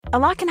A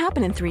lot can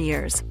happen in 3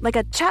 years, like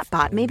a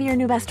chatbot may be your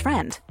new best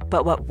friend.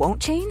 But what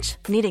won't change?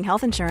 Needing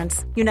health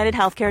insurance. United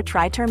Healthcare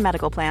Tri-Term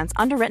Medical Plans,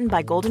 underwritten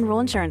by Golden Rule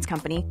Insurance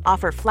Company,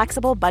 offer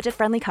flexible,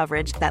 budget-friendly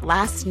coverage that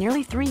lasts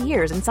nearly 3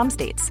 years in some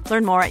states.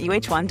 Learn more at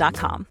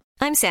uh1.com.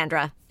 I'm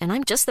Sandra, and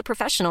I'm just the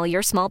professional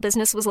your small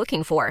business was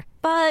looking for.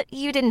 But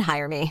you didn't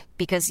hire me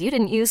because you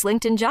didn't use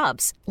LinkedIn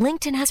Jobs.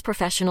 LinkedIn has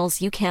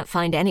professionals you can't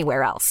find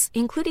anywhere else,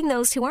 including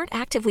those who aren't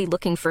actively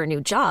looking for a new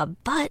job,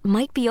 but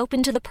might be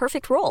open to the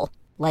perfect role,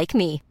 like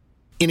me.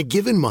 In a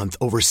given month,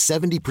 over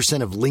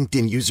 70% of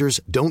LinkedIn users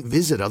don't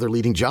visit other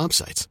leading job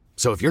sites.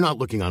 So if you're not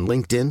looking on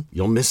LinkedIn,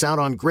 you'll miss out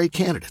on great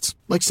candidates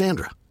like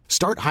Sandra.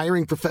 Start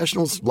hiring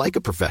professionals like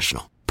a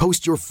professional.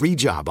 Post your free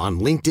job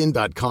on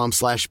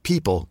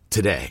linkedin.com/people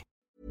today.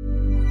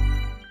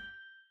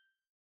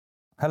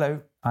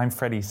 Hello, I'm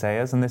Freddie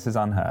Sayers and this is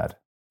Unheard.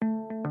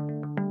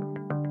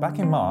 Back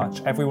in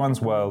March,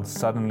 everyone's world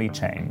suddenly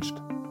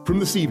changed. From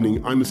this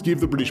evening, I must give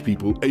the British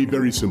people a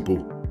very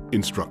simple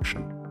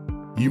instruction.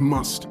 You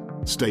must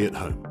stay at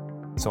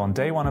home. So on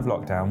day one of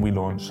lockdown, we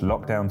launched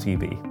Lockdown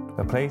TV,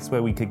 a place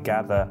where we could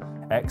gather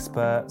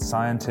experts,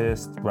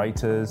 scientists,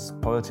 writers,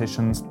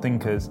 politicians,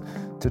 thinkers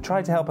to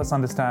try to help us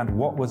understand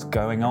what was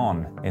going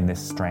on in this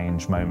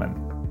strange moment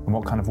and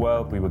what kind of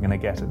world we were going to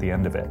get at the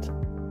end of it.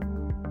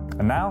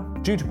 And now,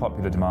 due to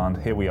popular demand,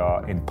 here we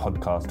are in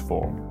podcast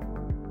form.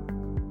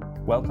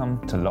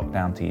 Welcome to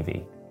Lockdown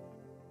TV.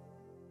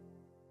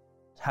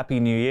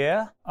 Happy New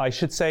Year. I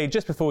should say,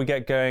 just before we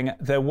get going,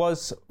 there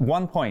was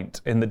one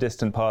point in the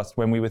distant past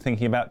when we were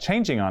thinking about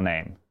changing our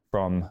name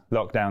from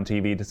Lockdown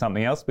TV to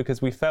something else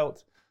because we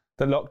felt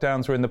that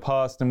lockdowns were in the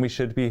past and we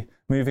should be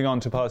moving on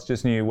to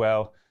pastures new.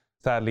 Well,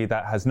 sadly,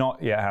 that has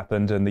not yet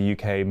happened and the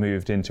UK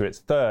moved into its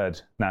third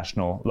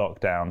national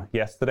lockdown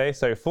yesterday.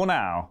 So for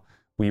now,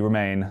 we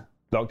remain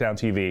Lockdown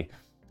TV.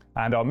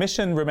 And our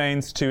mission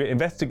remains to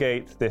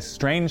investigate this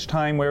strange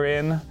time we're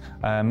in,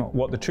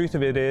 what the truth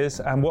of it is,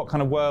 and what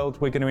kind of world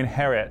we're going to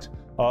inherit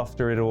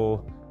after it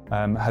all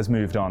has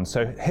moved on.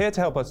 So here to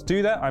help us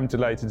do that, I'm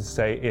delighted to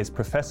say, is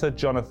Professor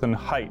Jonathan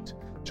Haidt,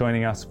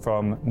 joining us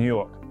from New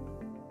York.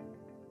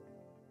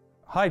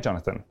 Hi,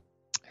 Jonathan.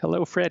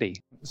 Hello,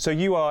 Freddie. So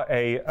you are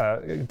a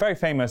very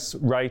famous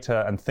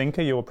writer and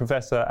thinker. You're a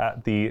professor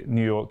at the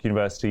New York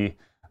University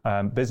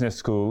Business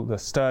School, the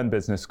Stern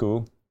Business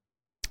School.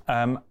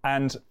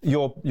 And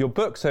your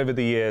books over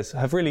the years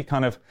have really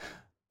kind of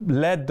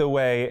led the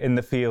way in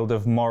the field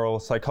of moral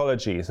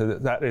psychology. So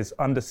that is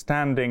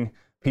understanding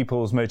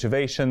people's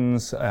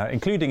motivations,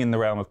 including in the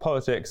realm of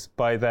politics,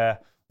 by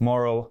their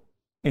moral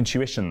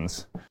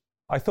intuitions.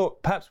 I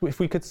thought perhaps if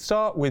we could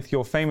start with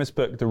your famous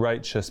book, The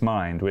Righteous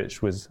Mind,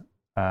 which was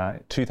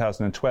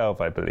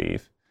 2012, I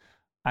believe,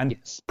 and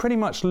Yes. pretty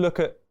much look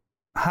at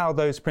how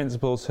those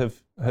principles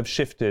have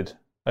shifted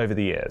over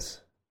the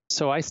years.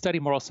 So I study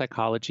moral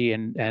psychology,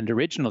 and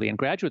originally in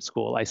graduate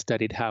school, I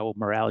studied how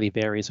morality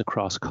varies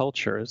across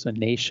cultures and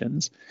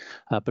nations.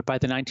 But by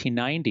the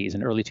 1990s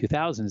and early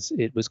 2000s,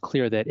 it was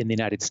clear that in the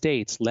United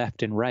States,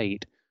 left and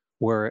right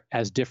were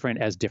as different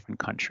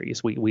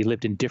countries. We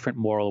lived in different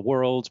moral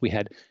worlds. We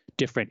had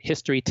different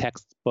history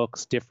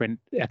textbooks,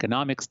 different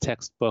economics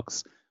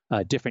textbooks,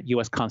 different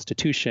U.S.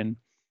 Constitution,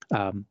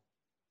 and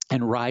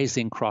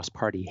rising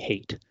cross-party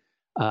hate.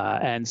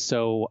 And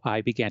so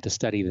I began to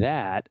study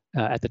that.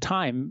 At the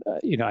time,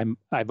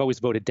 I've always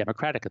voted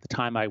Democratic. At the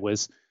time, I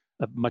was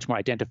much more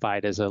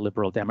identified as a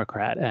liberal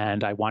Democrat,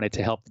 and I wanted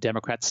to help the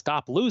Democrats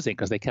stop losing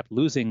because they kept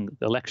losing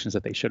the elections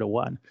that they should have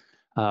won.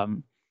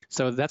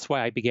 So that's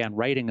why I began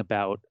writing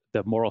about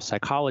the moral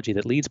psychology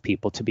that leads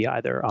people to be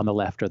either on the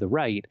left or the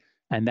right,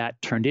 and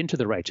that turned into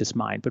The Righteous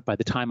Mind. But by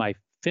the time I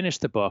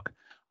finished the book,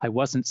 I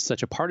wasn't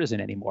such a partisan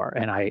anymore,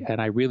 and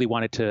I really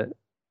wanted to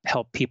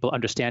help people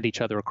understand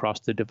each other across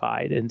the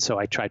divide. And so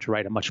I tried to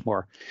write a much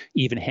more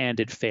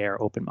even-handed,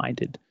 fair,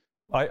 open-minded.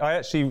 I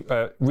actually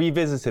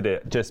revisited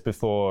it just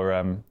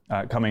before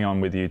coming on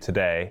with you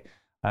today.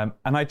 And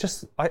we've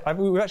actually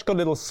got a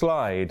little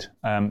slide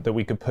that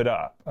we could put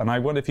up. And I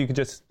wonder if you could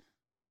just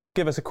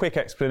give us a quick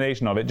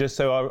explanation of it, just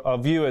so our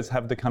viewers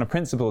have the kind of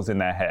principles in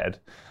their head,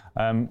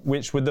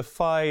 which were the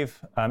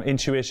 5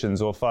 intuitions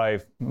or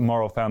 5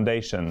 moral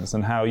foundations,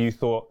 and how you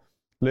thought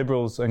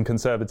liberals and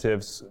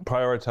conservatives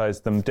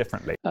prioritized them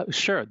differently.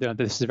 Sure,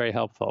 this is very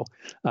helpful.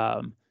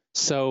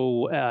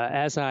 So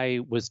as I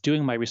was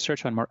doing my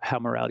research on how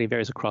morality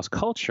varies across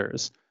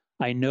cultures,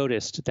 I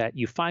noticed that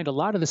you find a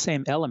lot of the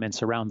same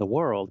elements around the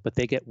world, but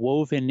they get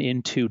woven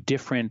into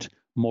different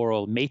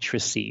moral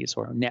matrices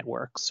or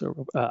networks.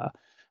 So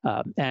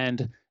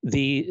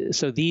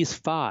these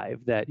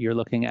 5 that you're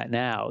looking at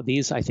now,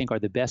 these I think are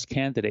the best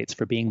candidates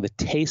for being the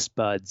taste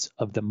buds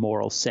of the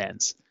moral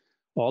sense.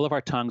 All of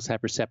our tongues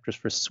have receptors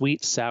for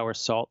sweet, sour,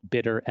 salt,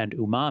 bitter, and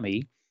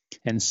umami.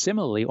 And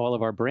similarly, all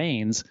of our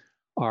brains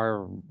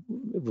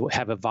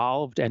have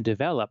evolved and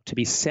developed to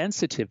be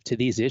sensitive to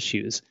these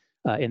issues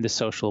in the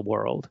social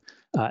world.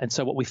 And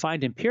so what we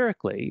find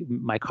empirically,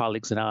 my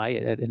colleagues and I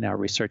in our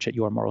research at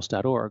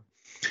yourmorals.org,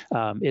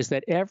 is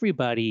that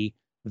everybody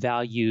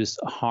values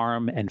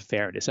harm and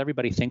fairness.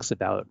 Everybody thinks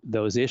about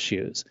those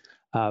issues.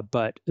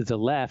 but the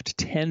left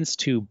tends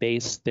to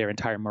base their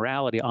entire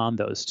morality on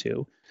those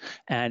two.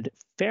 And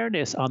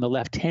fairness on the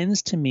left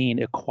tends to mean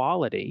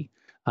equality,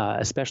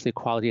 especially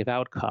equality of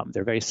outcome.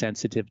 They're very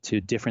sensitive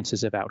to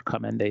differences of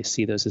outcome, and they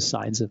see those as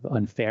signs of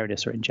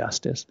unfairness or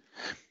injustice.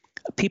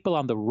 People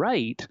on the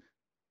right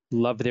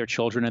love their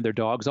children and their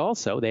dogs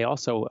also. They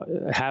also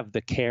have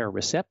the care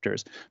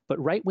receptors. But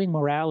right-wing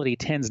morality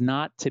tends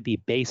not to be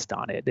based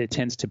on it. It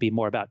tends to be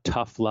more about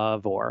tough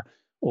love or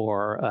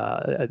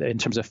in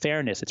terms of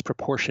fairness, it's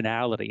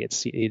proportionality.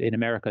 It's in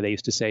America, they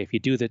used to say, if you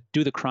do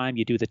the crime,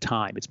 you do the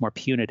time. It's more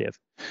punitive.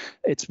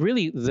 It's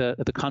really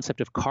the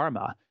concept of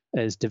karma,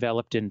 as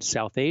developed in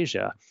South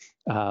Asia,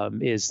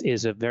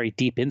 is a very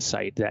deep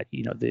insight that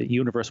the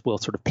universe will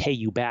sort of pay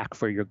you back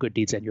for your good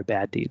deeds and your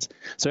bad deeds.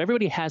 So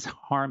everybody has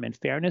harm and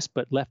fairness,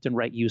 but left and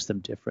right use them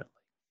differently.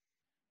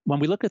 When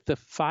we look at the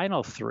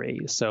final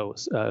three, so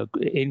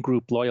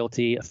in-group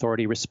loyalty,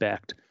 authority,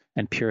 respect,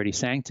 and purity,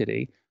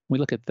 sanctity, we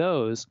look at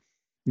those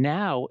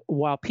now.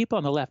 While people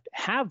on the left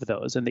have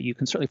those, and that you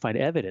can certainly find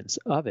evidence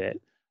of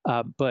it,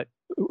 but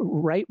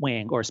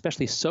right-wing or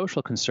especially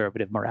social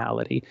conservative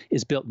morality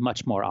is built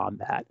much more on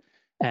that.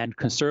 And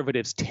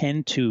conservatives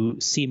tend to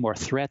see more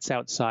threats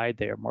outside.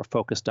 They are more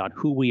focused on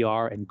who we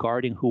are and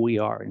guarding who we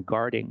are and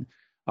guarding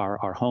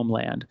our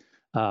homeland.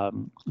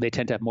 They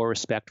tend to have more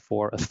respect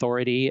for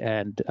authority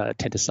and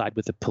tend to side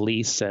with the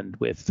police and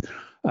with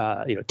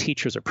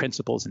teachers or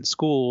principals in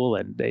school.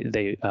 And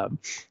they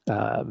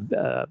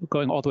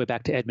going all the way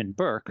back to Edmund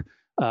Burke,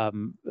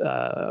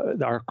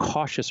 are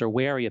cautious or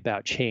wary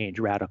about change,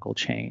 radical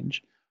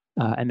change.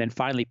 And then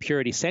finally,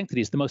 purity,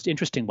 sanctity is the most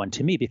interesting one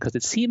to me because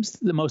it seems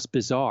the most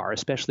bizarre,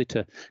 especially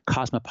to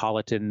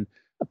cosmopolitan,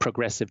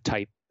 progressive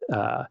type.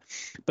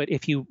 But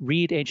if you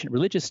read ancient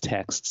religious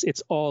texts,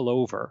 it's all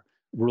over.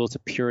 Rules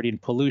of purity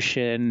and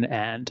pollution,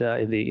 and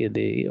in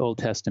the Old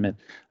Testament,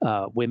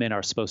 women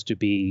are supposed to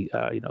be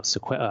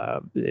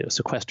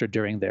sequestered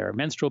during their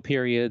menstrual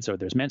periods, or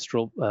there's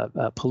menstrual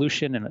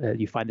pollution, and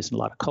you find this in a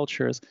lot of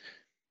cultures.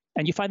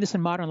 And you find this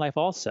in modern life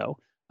also.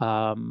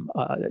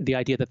 The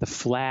idea that the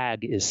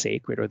flag is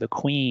sacred, or the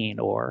queen,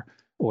 or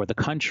the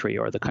country,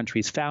 or the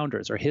country's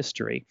founders, or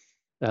history.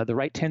 The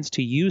right tends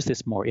to use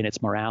this more in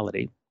its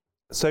morality.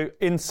 So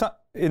in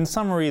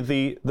summary,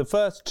 the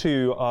first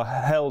two are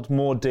held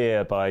more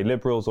dear by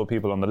liberals or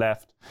people on the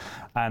left,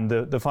 and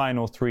the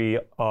final three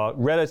are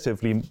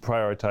relatively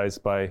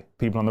prioritized by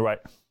people on the right.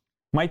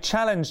 My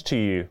challenge to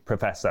you,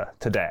 Professor,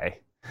 today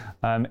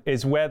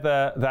is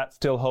whether that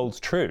still holds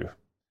true.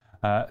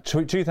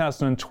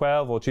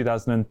 2012 or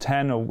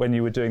 2010, or when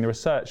you were doing the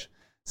research,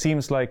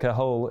 seems like a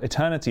whole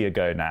eternity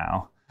ago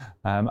now.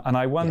 And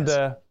I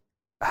wonder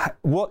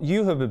what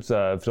you have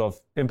observed of,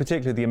 in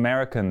particular, the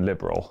American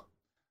liberal,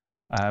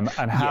 and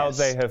how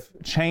they have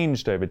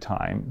changed over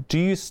time. Do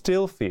you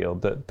still feel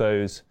that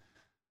those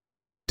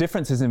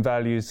differences in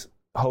values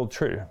hold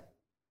true?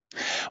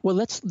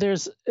 Well,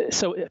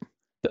 so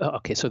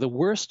the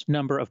worst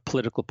number of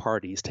political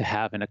parties to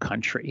have in a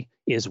country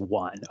is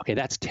 1. Okay,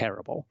 that's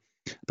terrible.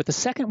 But the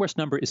second worst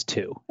number is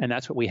 2, and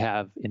that's what we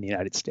have in the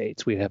United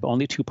States. We have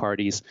only 2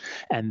 parties,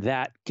 and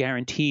that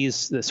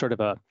guarantees the sort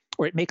of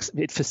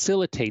it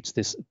facilitates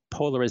this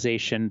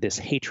polarization, this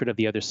hatred of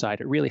the other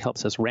side. It really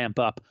helps us ramp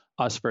up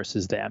us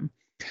versus them.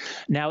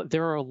 Now,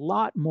 there are a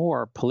lot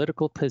more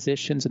political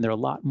positions and there are a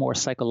lot more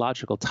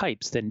psychological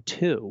types than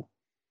 2.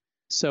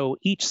 So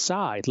each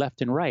side,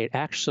 left and right,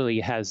 actually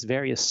has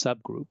various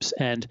subgroups.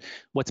 And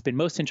what's been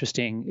most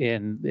interesting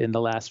in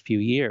the last few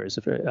years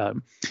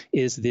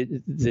is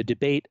the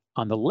debate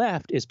on the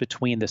left is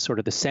between the sort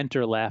of the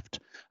center left,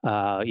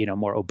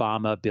 more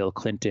Obama, Bill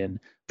Clinton,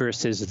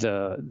 versus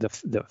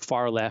the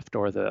far left,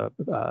 or the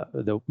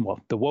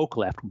woke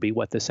left would be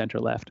what the center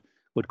left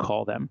would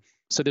call them.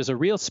 So there's a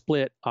real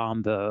split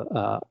on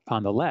the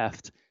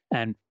left,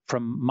 and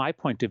from my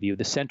point of view,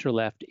 the center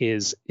left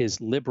is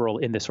liberal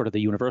in the sort of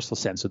the universal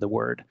sense of the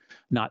word,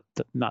 not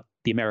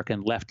the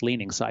American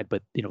left-leaning side,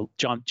 but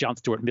John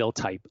Stuart Mill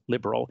type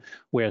liberal.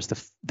 Whereas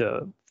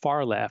the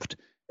far left,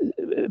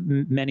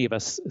 many of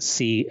us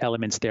see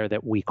elements there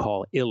that we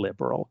call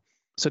illiberal.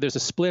 So there's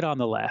a split on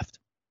the left.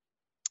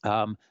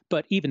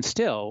 But even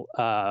still,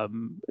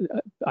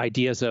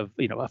 ideas of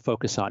a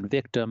focus on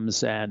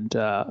victims and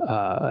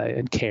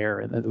care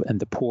and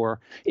the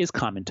poor is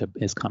common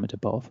to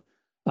both.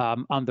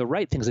 On the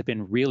right, things have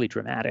been really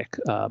dramatic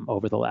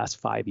over the last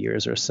 5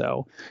 years or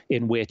so,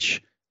 in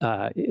which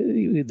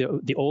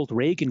the old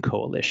Reagan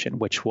coalition,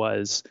 which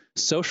was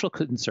social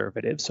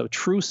conservatives, so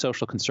true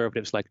social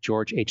conservatives like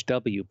George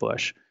H.W.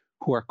 Bush,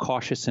 who are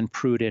cautious and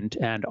prudent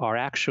and are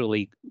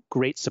actually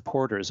great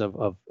supporters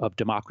of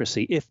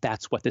democracy, if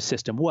that's what the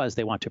system was,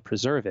 they want to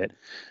preserve it.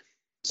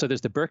 So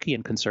there's the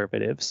Burkean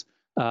conservatives.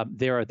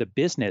 There are the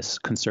business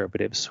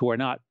conservatives who are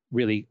not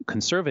really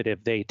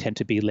conservative. They tend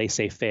to be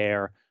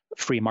laissez-faire,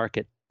 free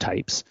market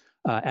types.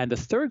 And the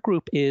third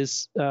group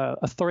is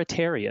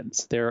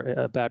authoritarians. They're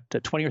about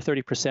 20 or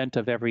 30%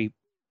 of every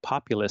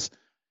populace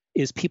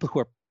is people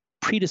who are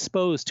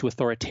predisposed to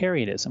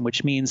authoritarianism,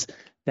 which means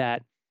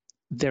that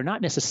they're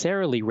not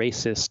necessarily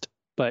racist,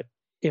 but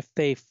if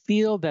they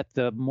feel that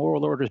the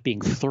moral order is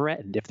being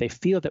threatened, if they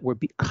feel that we're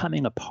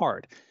coming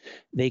apart,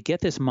 they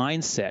get this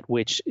mindset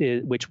which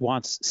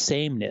wants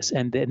sameness,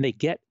 and then they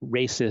get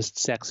racist,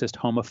 sexist,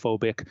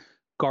 homophobic,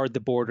 guard the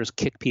borders,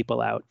 kick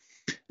people out.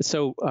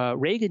 So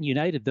Reagan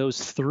united those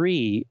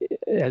three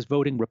as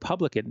voting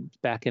Republican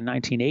back in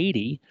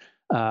 1980,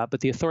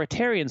 but the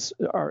authoritarians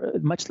are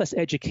much less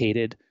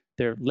educated.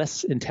 They're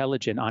less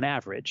intelligent on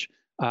average,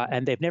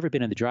 and they've never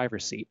been in the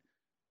driver's seat.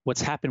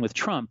 What's happened with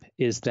Trump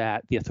is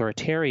that the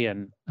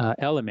authoritarian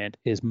element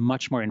is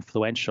much more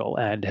influential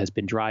and has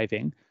been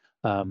driving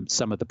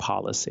some of the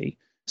policy.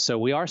 So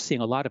we are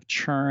seeing a lot of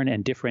churn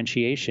and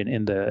differentiation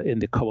in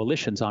the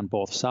coalitions on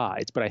both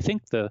sides. But I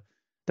think the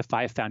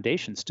five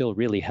foundations still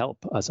really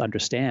help us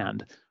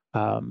understand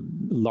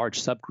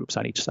large subgroups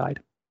on each side.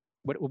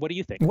 What do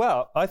you think?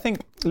 Well, I think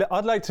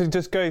I'd like to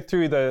just go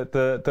through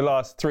the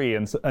last three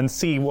and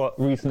see what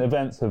recent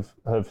events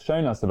have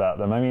shown us about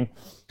them. I mean,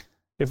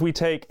 if we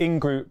take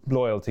in-group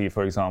loyalty,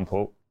 for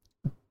example,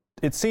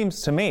 it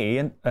seems to me,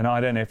 and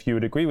I don't know if you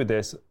would agree with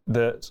this,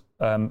 that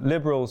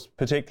liberals,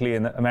 particularly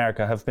in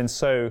America, have been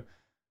so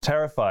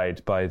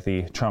terrified by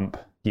the Trump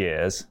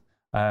years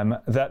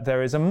that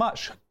there is a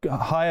much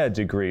higher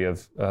degree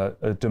of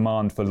a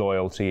demand for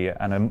loyalty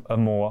and a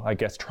more, I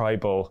guess,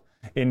 tribal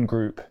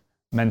in-group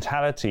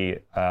mentality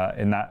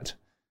in that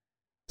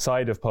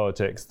side of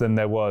politics than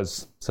there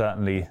was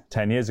certainly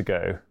 10 years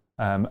ago.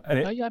 I'm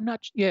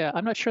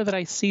not sure that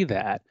I see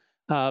that.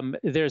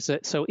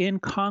 So in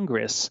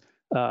Congress,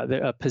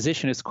 a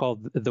position is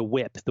called the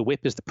whip. The whip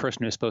is the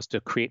person who's supposed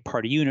to create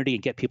party unity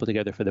and get people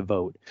together for the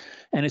vote.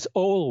 And it's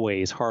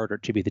always harder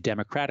to be the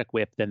Democratic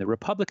whip than the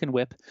Republican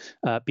whip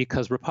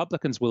because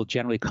Republicans will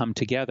generally come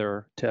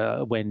together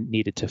when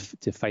needed to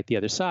fight the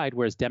other side,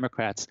 whereas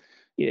Democrats,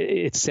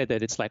 it's said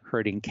that it's like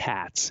herding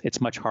cats.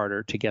 It's much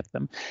harder to get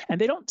them.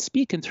 And they don't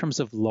speak in terms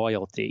of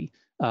loyalty.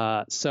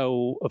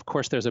 So, of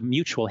course, there's a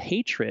mutual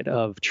hatred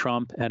of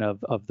Trump and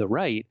of the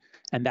right.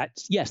 And that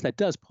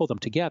does pull them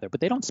together. But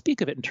they don't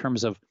speak of it in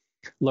terms of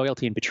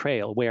loyalty and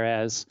betrayal,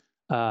 whereas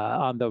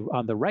on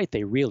the right,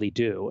 they really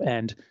do.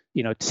 And,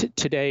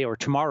 today or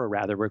tomorrow,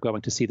 rather, we're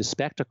going to see the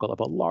spectacle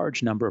of a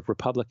large number of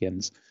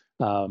Republicans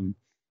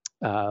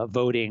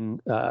voting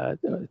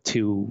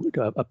to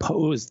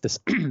oppose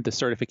the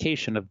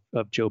certification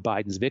of Joe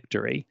Biden's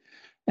victory.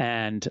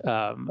 And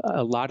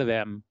a lot of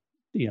them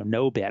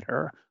know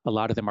better. A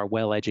lot of them are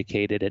well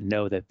educated and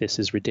know that this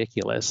is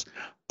ridiculous,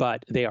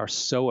 but they are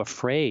so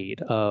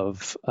afraid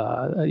of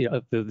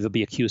they'll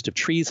be accused of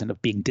treason, of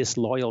being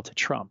disloyal to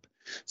Trump.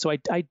 So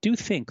I do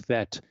think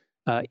that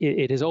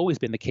it has always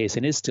been the case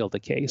and is still the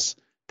case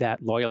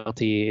that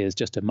loyalty is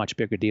just a much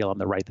bigger deal on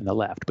the right than the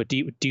left. But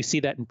do you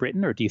see that in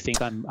Britain, or do you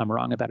think I'm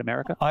wrong about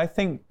America? I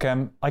think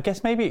I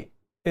guess maybe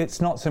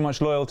it's not so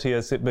much loyalty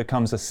as it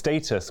becomes a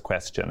status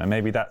question, and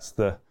maybe that's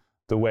the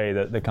way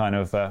that the kind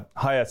of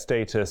higher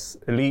status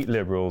elite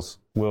liberals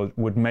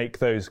would make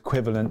those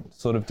equivalent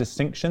sort of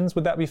distinctions.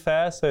 Would that be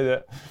fair? So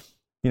that,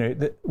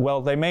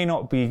 they may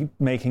not be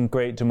making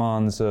great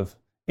demands of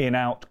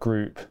in-out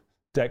group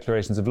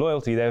declarations of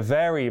loyalty. They're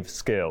very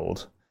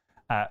skilled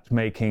at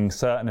making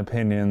certain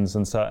opinions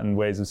and certain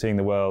ways of seeing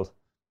the world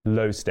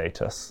low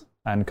status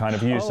and kind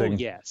of using. Oh,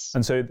 yes.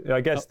 And so I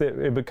guess that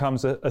it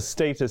becomes a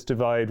status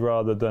divide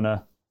rather than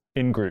a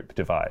in-group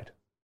divide.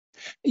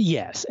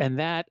 Yes, and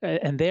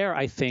there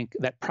I think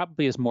that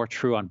probably is more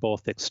true on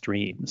both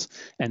extremes.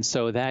 And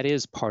so that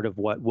is part of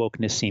what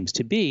wokeness seems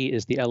to be,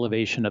 is the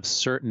elevation of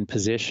certain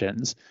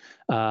positions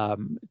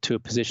to a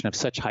position of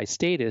such high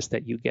status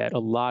that you get a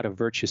lot of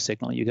virtue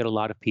signaling. You get a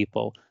lot of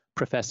people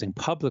professing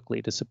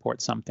publicly to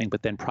support something,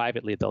 but then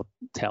privately they'll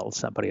tell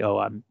somebody, "Oh,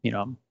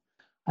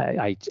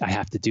 I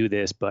have to do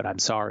this, but I'm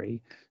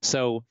sorry."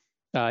 So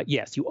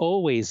yes, you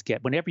always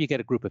get, whenever you get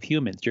a group of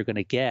humans, you're going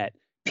to get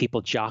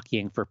people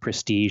jockeying for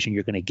prestige, and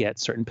you're going to get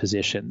certain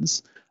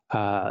positions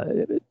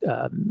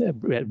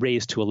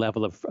raised to a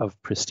level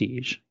of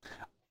prestige.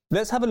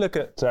 Let's have a look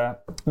at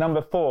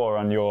number 4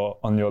 on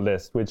your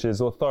list, which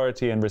is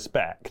authority and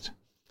respect.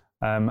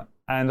 And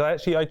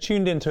I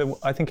tuned into,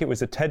 I think it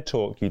was a TED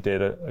Talk you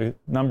did a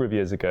number of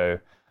years ago,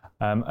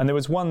 and there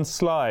was one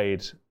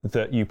slide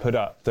that you put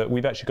up that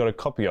we've actually got a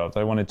copy of that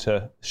I wanted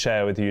to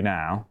share with you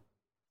now.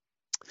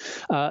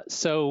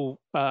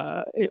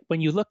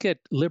 When you look at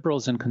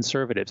liberals and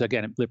conservatives,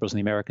 again, liberals in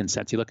the American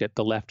sense, you look at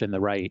the left and the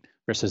right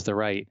versus the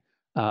right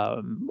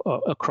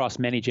across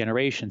many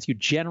generations, you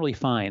generally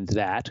find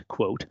that,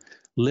 quote,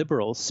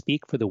 liberals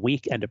speak for the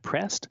weak and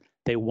oppressed.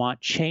 They want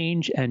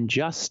change and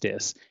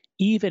justice,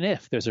 even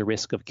if there's a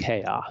risk of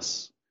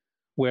chaos.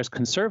 Whereas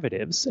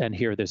conservatives, and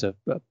here there's a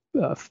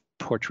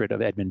portrait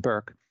of Edmund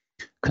Burke,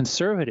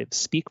 conservatives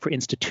speak for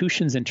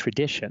institutions and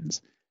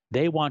traditions.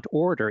 They want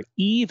order,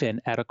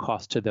 even at a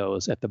cost to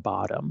those at the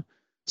bottom.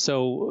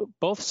 So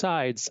both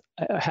sides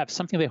have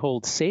something they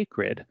hold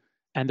sacred,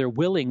 and they're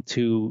willing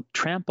to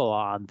trample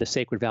on the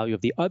sacred value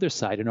of the other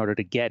side in order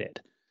to get it.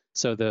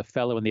 So the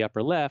fellow in the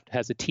upper left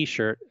has a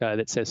T-shirt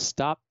that says,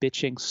 "Stop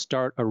bitching,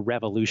 start a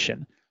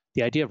revolution."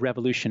 The idea of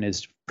revolution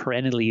is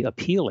perennially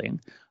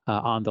appealing,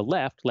 On the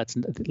left,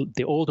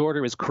 the old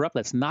order is corrupt.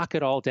 Let's knock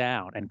it all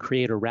down and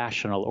create a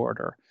rational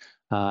order.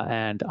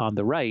 And on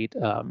the right,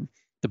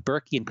 the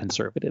Burkean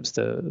conservatives,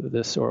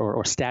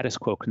 or status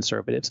quo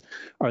conservatives,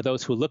 are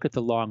those who look at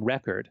the long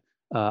record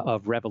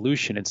of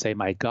revolution and say,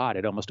 "My God,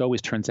 it almost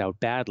always turns out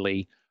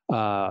badly.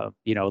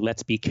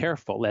 Let's be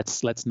careful.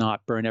 Let's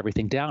not burn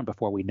everything down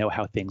before we know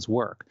how things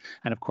work."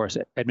 And of course,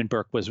 Edmund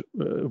Burke was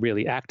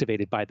really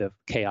activated by the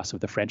chaos of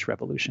the French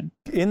Revolution.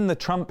 In the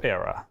Trump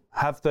era,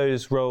 have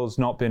those roles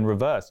not been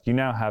reversed? You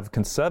now have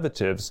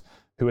conservatives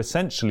who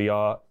essentially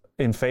are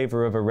in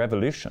favor of a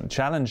revolution,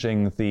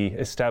 challenging the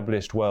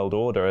established world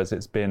order as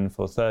it's been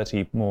for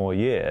 30 more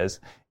years,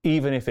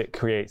 even if it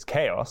creates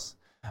chaos.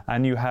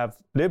 And you have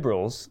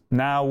liberals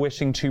now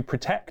wishing to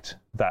protect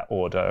that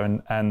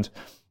order, and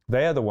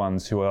they are the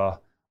ones who are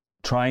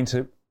trying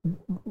to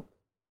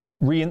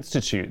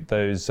reinstitute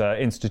those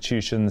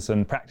institutions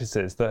and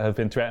practices that have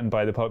been threatened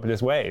by the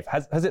populist wave.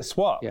 Has it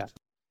swapped? Yeah.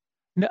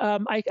 No,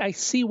 I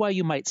see why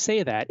you might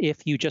say that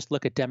if you just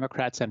look at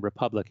Democrats and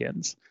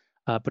Republicans.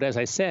 But as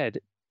I said,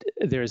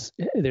 there's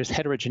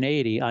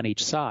heterogeneity on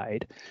each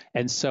side,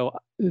 and so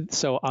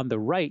on the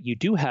right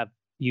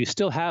you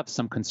still have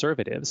some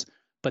conservatives,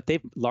 but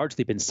they've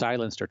largely been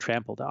silenced or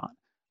trampled on.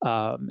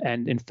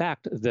 And in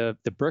fact, the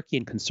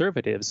Burkean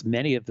conservatives,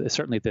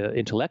 certainly the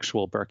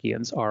intellectual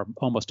Burkeans, are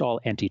almost all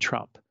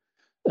anti-Trump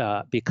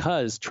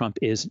because Trump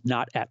is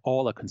not at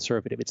all a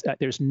conservative.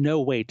 There's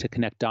no way to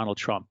connect Donald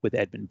Trump with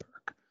Edmund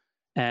Burke.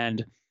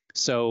 And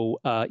so,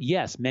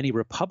 yes, many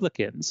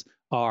Republicans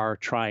are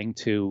trying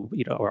to,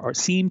 or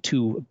seem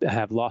to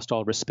have lost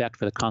all respect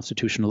for the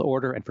constitutional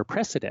order and for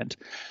precedent.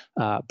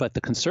 But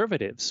the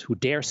conservatives who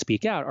dare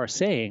speak out are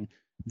saying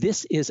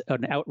this is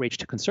an outrage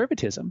to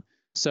conservatism.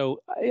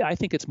 So I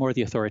think it's more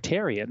the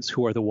authoritarians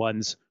who are the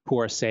ones who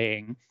are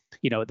saying,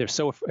 they're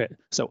so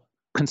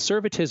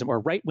conservatism or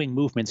right-wing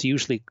movements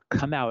usually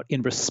come out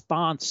in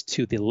response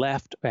to the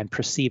left and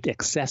perceived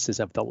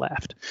excesses of the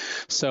left.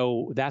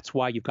 So that's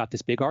why you've got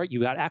this big art.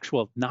 You've got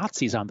actual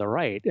Nazis on the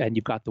right, and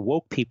you've got the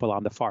woke people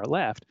on the far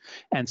left.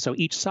 And so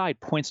each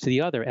side points to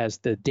the other as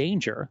the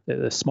danger,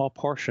 the small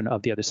portion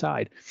of the other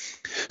side.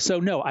 So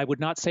no, I would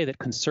not say that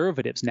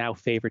conservatives now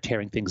favor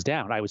tearing things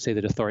down. I would say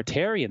that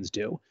authoritarians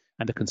do.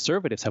 And the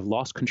conservatives have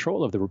lost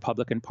control of the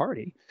Republican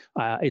Party.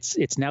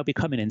 It's now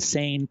become an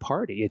insane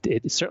party.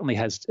 It certainly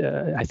has,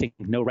 I think,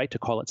 no right to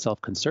call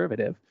itself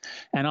conservative.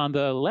 And on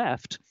the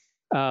left,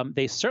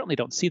 they certainly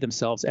don't see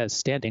themselves as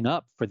standing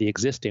up for the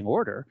existing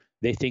order.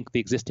 They think the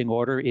existing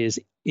order is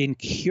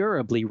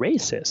incurably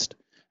racist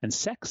and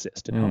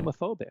sexist and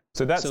homophobic.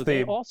 So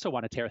they also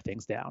want to tear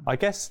things down. I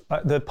guess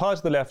the part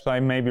of the left I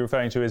may be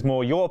referring to is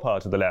more your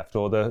part of the left,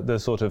 or the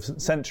sort of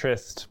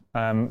centrist,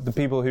 the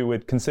people who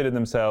would consider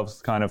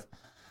themselves kind of,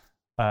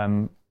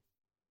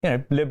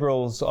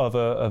 liberals of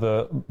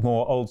a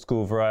more old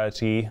school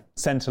variety,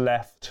 centre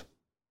left,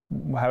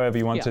 however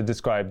you want to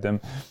describe them.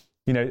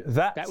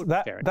 That's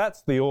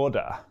the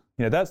order.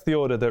 That's the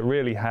order that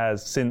really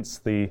has, since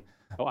the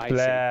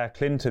Blair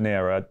Clinton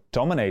era,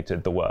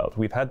 dominated the world.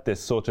 We've had this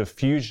sort of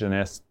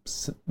fusionist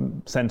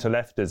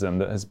centre-leftism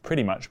that has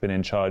pretty much been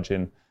in charge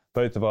in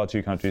both of our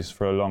two countries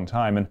for a long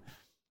time. And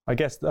I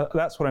guess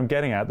that's what I'm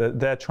getting at, that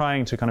they're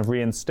trying to kind of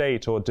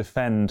reinstate or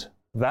defend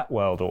that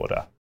world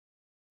order.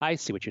 I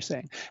see what you're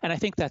saying. And I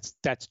think that's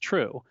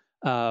true.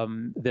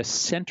 The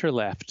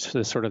center-left,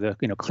 the sort of the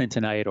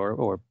Clintonite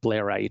or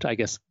Blairite, I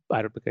guess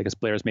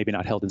Blair is maybe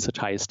not held in such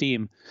high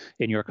esteem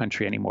in your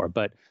country anymore,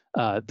 but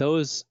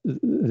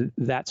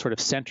that sort of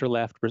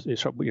center-left,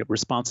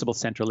 responsible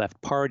center-left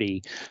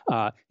party,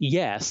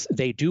 yes,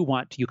 they do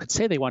want. You could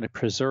say they want to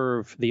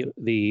preserve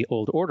the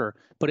old order,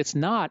 but it's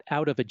not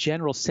out of a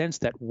general sense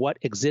that what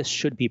exists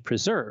should be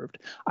preserved.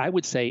 I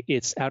would say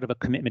it's out of a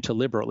commitment to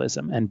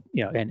liberalism, and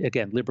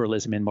again,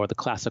 liberalism in more the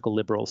classical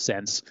liberal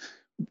sense.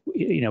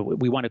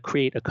 We want to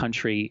create a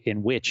country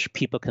in which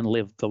people can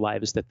live the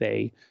lives that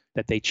they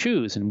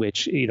choose, in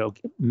which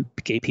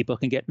gay people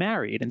can get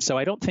married, and so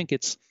I don't think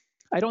it's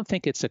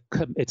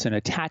an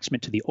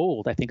attachment to the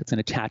old. I think it's an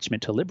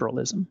attachment to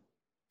liberalism.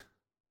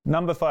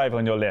 Number 5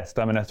 on your list,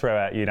 I'm going to throw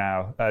at you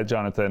now,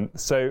 Jonathan.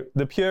 So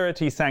the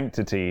purity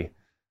sanctity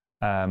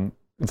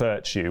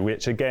virtue,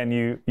 which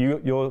again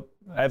your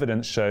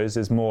evidence shows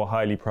is more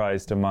highly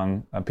prized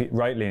among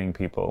right-leaning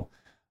people.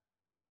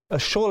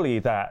 Surely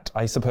that,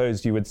 I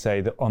suppose you would say,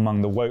 that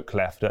among the woke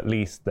left at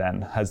least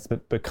then, has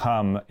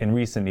become in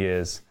recent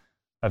years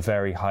a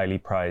very highly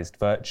prized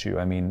virtue.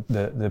 I mean,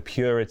 the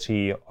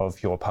purity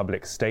of your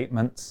public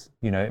statements,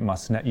 you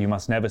must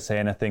never say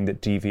anything that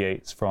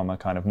deviates from a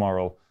kind of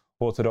moral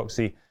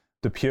orthodoxy.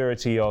 The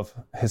purity of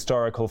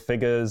historical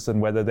figures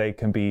and whether they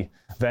can be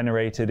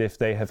venerated if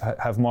they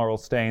have moral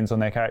stains on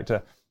their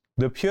character.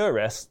 The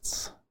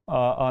purists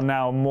are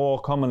now more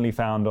commonly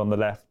found on the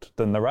left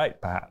than the right,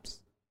 perhaps.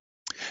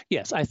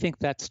 Yes, I think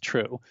that's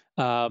true,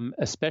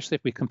 especially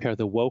if we compare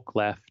the woke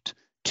left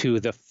to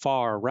the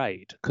far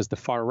right, because the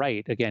far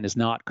right, again, is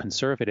not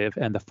conservative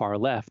and the far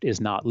left is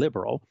not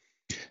liberal.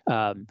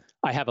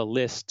 I have a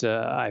list,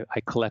 I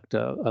collect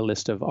a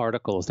list of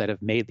articles that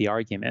have made the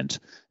argument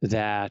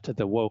that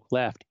the woke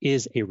left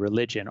is a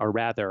religion, or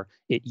rather,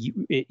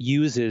 it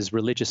uses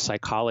religious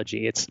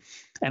psychology.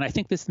 And I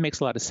think this makes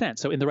a lot of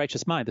sense. So in The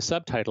Righteous Mind, the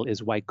subtitle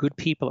is Why Good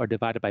People Are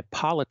Divided by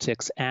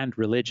Politics and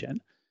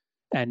Religion.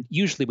 And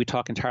usually we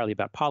talk entirely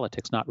about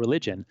politics, not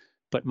religion.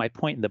 But my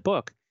point in the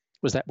book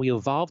was that we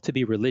evolved to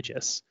be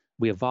religious.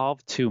 We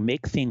evolved to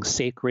make things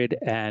sacred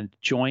and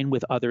join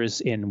with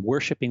others in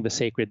worshiping the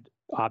sacred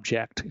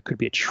object. It could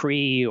be a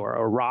tree or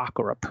a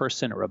rock or a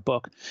person or a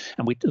book.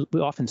 And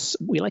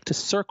we like to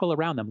circle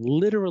around them.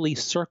 Literally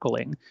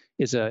circling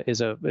is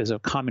a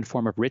common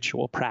form of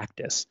ritual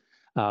practice.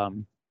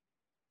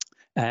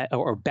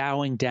 Or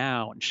bowing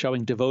down,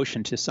 showing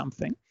devotion to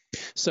something.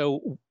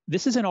 So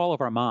this is in all of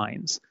our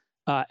minds.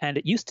 And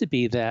it used to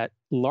be that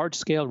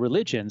large-scale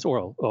religions,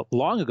 or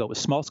long ago it was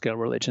small-scale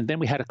religion. Then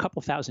we had a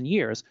couple thousand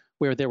years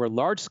where there were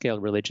large-scale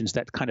religions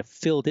that kind of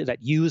filled it,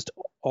 that used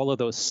all of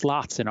those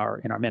slots in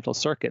our mental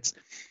circuits,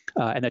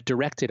 and that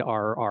directed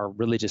our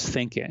religious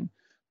thinking.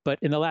 But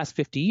in the last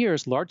 50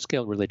 years,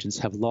 large-scale religions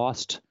have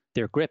lost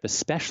their grip,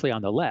 especially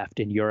on the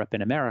left in Europe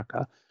and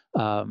America.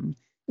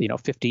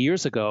 50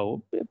 years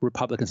ago,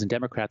 Republicans and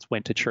Democrats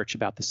went to church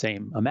about the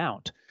same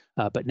amount.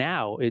 But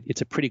now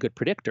it's a pretty good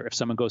predictor. If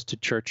someone goes to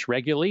church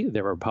regularly,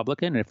 they're a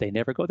Republican, and if they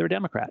never go, they're a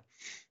Democrat.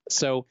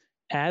 So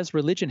as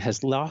religion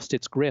has lost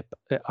its grip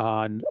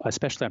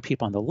especially on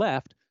people on the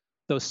left,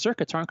 those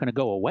circuits aren't going to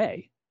go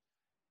away.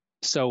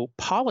 So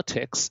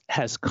politics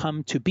has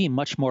come to be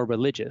much more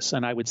religious,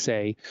 and I would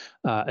say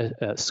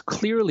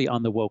clearly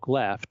on the woke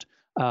left,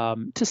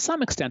 to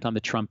some extent on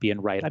the Trumpian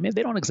right. I mean,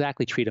 they don't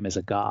exactly treat him as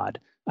a god.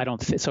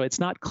 So it's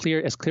not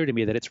as clear to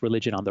me that it's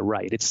religion on the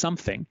right. It's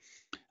something,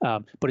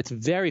 but it's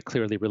very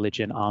clearly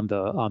religion on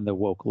the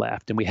woke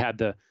left. And we had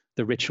the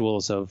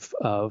rituals of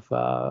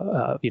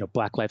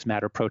Black Lives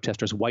Matter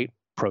protesters, white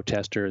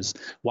protesters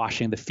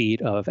washing the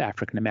feet of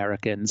African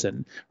Americans,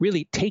 and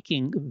really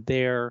taking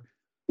their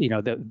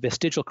the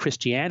vestigial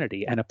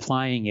Christianity and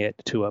applying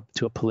it to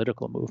a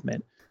political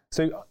movement.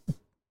 So,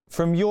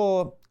 from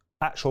your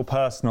actual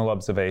personal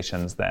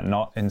observations, then,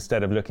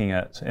 instead of looking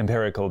at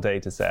empirical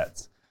data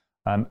sets.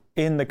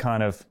 In the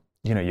kind of,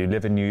 you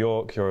live in New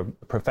York, you're a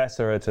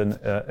professor at an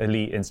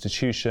elite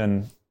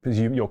institution,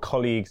 your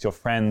colleagues, your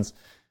friends.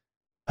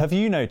 Have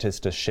you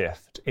noticed a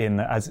shift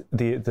as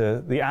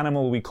the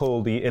animal we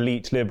call the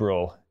elite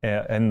liberal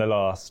in the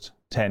last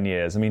 10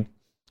 years? I mean,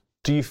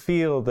 do you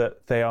feel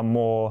that they are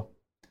more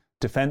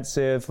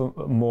defensive,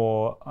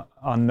 more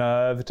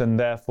unnerved, and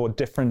therefore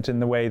different in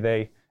the way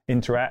they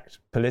interact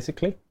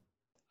politically?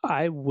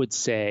 I would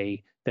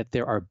say that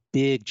there are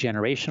big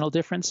generational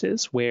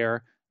differences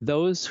where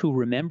those who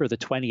remember the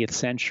 20th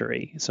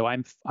century, so I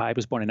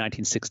was born in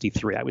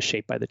 1963, I was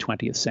shaped by the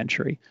 20th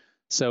century.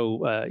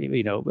 So,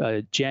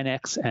 Gen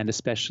X and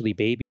especially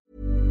baby.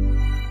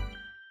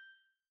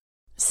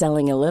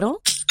 Selling a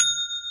little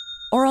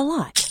or a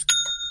lot?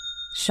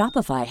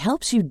 Shopify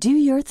helps you do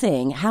your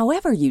thing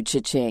however you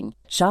cha-ching.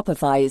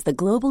 Shopify is the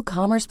global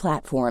commerce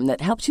platform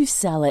that helps you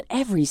sell at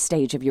every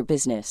stage of your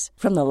business.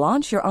 From the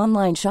launch your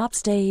online shop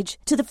stage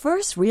to the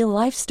first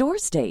real-life store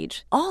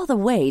stage, all the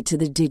way to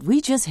the did we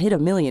just hit a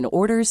million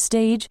orders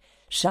stage.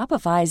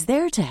 Shopify is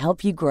there to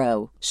help you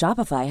grow.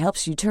 Shopify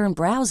helps you turn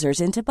browsers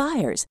into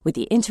buyers with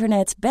the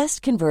internet's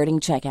best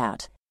converting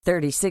checkout.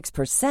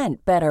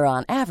 36% better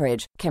on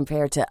average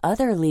compared to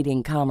other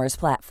leading commerce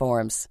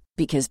platforms.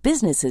 Because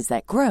businesses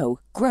that grow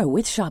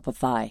with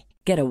Shopify.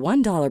 Get a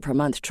 $1 per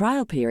month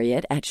trial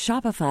period at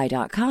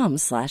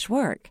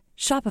shopify.com/work.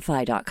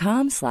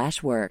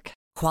 Shopify.com/work.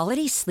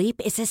 Quality sleep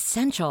is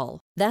essential.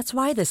 That's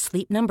why the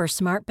Sleep Number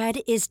Smart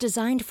Bed is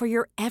designed for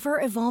your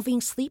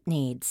ever-evolving sleep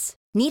needs.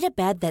 Need a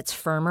bed that's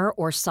firmer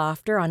or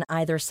softer on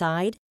either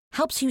side?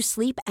 Helps you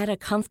sleep at a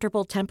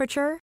comfortable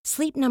temperature?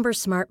 Sleep Number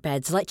Smart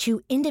Beds let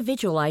you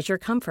individualize your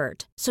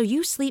comfort, so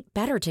you sleep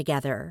better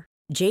together.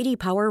 J.D.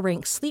 Power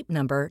ranks Sleep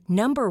Number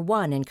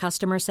 #1 in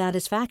customer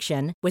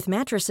satisfaction with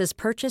mattresses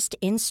purchased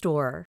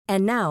in-store.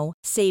 And now,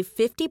 save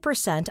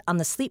 50% on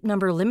the Sleep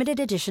Number Limited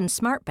Edition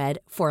Smart Bed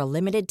for a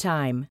limited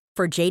time.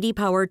 For J.D.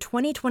 Power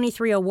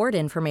 2023 award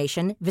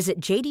information, visit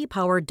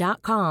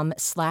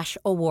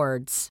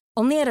jdpower.com/awards.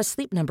 Only at a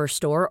Sleep Number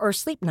store or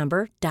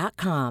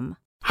sleepnumber.com.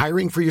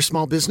 Hiring for your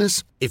small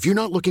business? If you're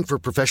not looking for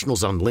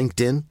professionals on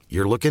LinkedIn,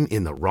 you're looking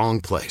in the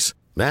wrong place.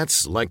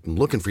 That's like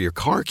looking for your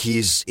car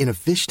keys in a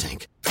fish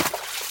tank.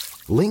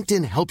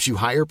 LinkedIn helps you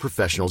hire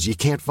professionals you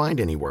can't find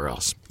anywhere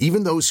else,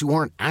 even those who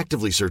aren't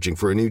actively searching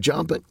for a new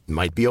job but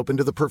might be open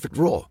to the perfect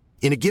role.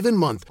 In a given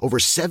month, over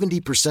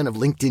 70% of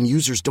LinkedIn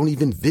users don't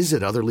even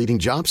visit other leading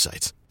job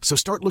sites. So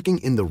start looking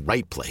in the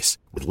right place.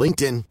 With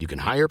LinkedIn, you can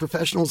hire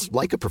professionals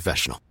like a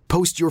professional.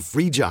 Post your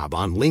free job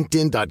on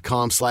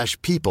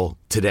linkedin.com/people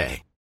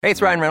today. Hey,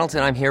 it's Ryan Reynolds,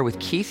 and I'm here with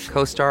Keith,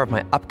 co-star of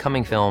my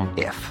upcoming film,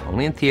 If,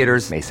 only in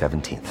theaters May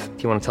 17th.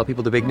 Do you want to tell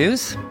people the big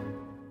news?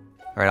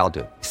 All right, I'll do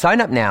it. Sign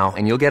up now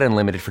and you'll get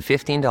unlimited for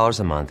 $15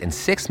 a month and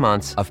 6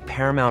 months of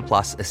Paramount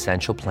Plus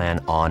Essential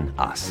Plan on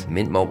us.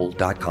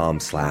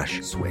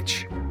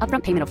 MintMobile.com/switch.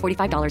 Upfront payment of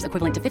 $45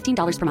 equivalent to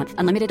 $15 per month.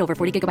 Unlimited over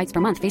 40 gigabytes per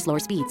month. Face lower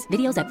speeds.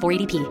 Videos at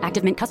 480p.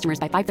 Active Mint customers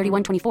by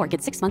 531.24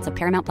 get 6 months of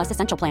Paramount Plus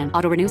Essential Plan.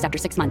 Auto renews after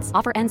 6 months.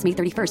 Offer ends May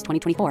 31st,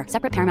 2024.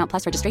 Separate Paramount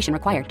Plus registration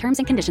required. Terms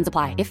and conditions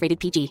apply if rated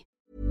PG.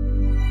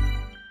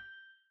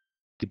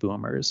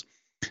 Boomers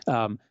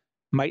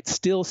might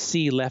still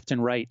see left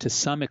and right to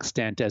some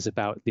extent as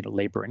about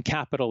labor and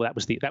capital. That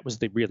was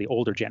the really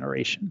older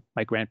generation,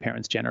 my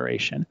grandparents'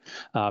 generation.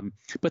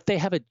 But they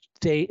have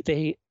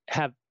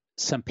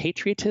some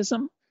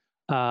patriotism.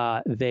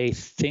 They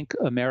think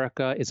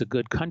America is a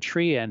good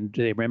country, and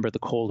they remember the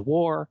Cold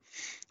War.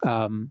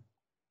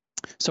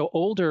 So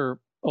older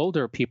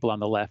people on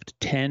the left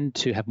tend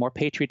to have more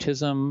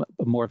patriotism,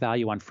 more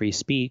value on free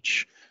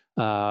speech.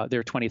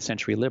 They're 20th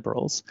century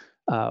liberals.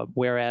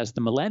 Whereas the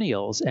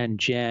millennials and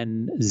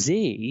Gen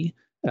Z,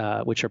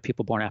 which are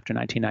people born after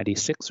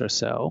 1996 or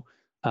so,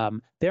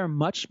 they're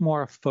much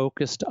more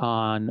focused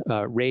on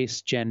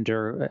race,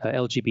 gender,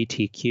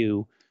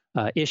 LGBTQ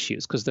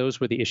issues, because those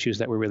were the issues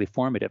that were really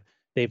formative.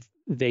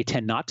 They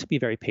tend not to be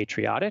very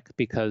patriotic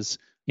because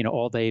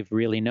all they've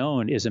really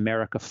known is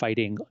America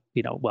fighting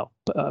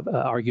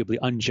arguably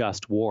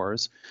unjust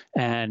wars,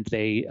 and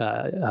they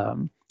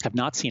have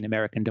not seen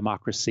American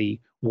democracy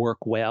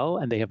work well,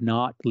 and they have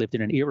not lived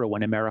in an era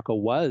when America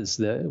was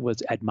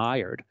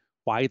admired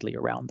widely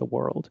around the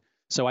world.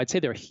 So I'd say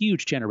there are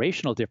huge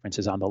generational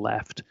differences on the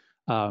left.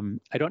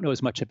 I don't know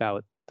as much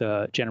about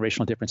the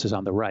generational differences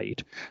on the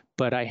right,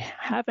 but I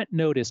haven't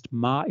noticed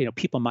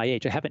people my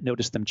age. I haven't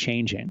noticed them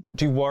changing.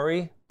 Do you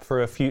worry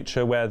for a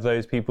future where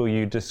those people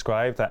you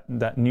described,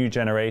 that new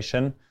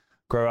generation,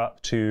 grow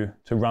up to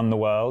run the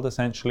world,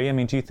 essentially? I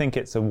mean, do you think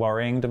it's a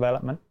worrying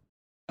development?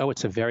 Oh,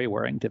 it's a very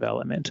worrying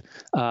development.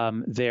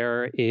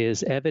 There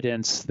is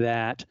evidence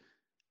that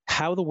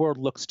how the world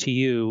looks to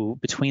you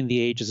between the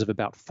ages of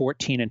about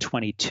 14 and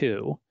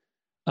 22,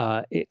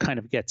 it kind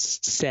of gets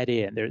set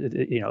in.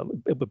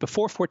 But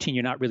before 14,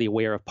 you're not really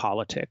aware of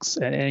politics.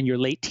 And in your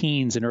late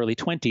teens and early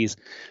 20s,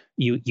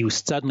 you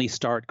suddenly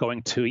start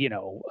going to,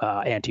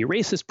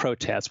 anti-racist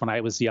protests. When I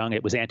was young,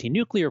 it was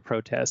anti-nuclear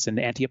protests and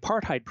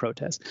anti-apartheid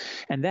protests.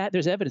 And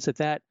there's evidence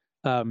that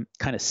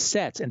kind of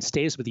sets and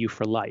stays with you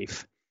for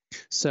life.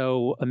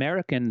 So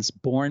Americans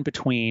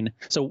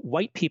so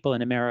white people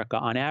in America,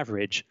 on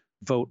average,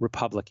 vote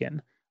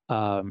Republican,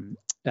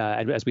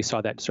 as we saw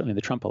that certainly in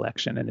the Trump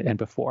election and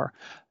before.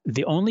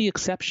 The only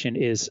exception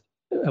is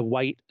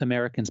white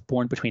Americans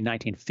born between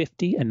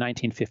 1950 and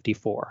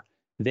 1954.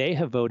 They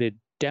have voted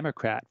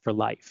Democrat for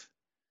life.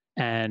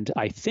 And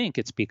I think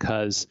it's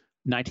because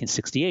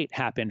 1968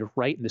 happened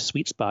right in the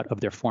sweet spot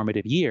of their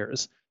formative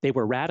years. They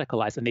were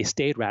radicalized, and they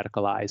stayed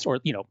radicalized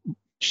or,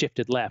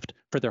 shifted left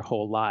for their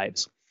whole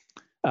lives.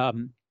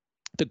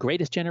 The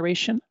greatest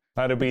generation?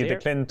 That'll be the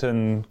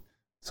Clinton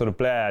sort of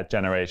Blair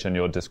generation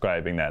you're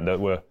describing then,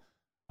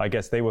 I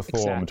guess they were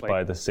formed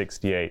by the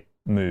 68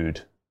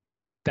 mood.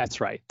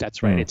 That's right.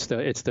 It's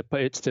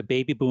the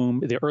baby boom,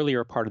 the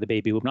earlier part of the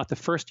baby boom, not the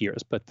first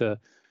years, but the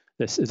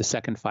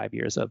second 5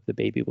 years of the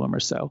baby boom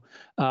or so.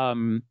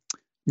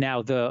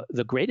 Now,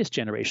 the greatest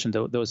generation,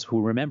 those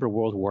who remember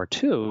World War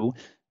II,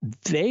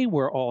 they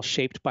were all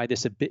shaped by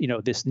this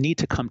need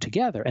to come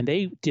together, and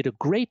they did a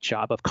great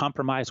job of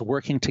compromise,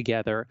 working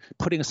together,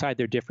 putting aside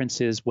their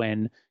differences.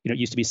 When it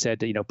used to be said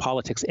that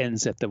politics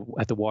ends at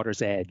the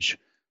water's edge.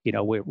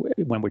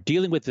 When we're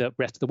dealing with the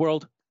rest of the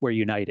world, we're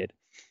united.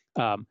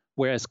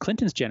 Whereas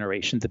Clinton's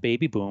generation, the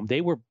baby boom,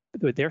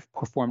 their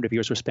formative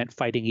years were spent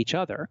fighting each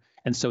other,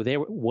 and so they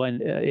were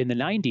in the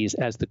 90s,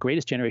 as the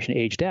greatest generation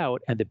aged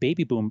out, and the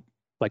baby boom,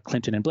 like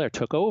Clinton and Blair,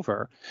 took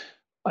over.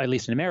 At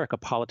least in America,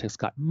 politics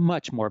got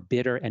much more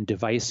bitter and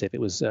divisive. It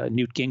was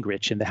Newt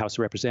Gingrich in the House of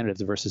Representatives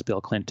versus Bill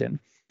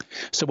Clinton.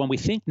 So when we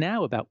think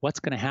now about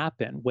what's going to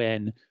happen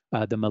when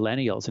the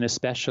millennials and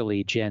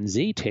especially Gen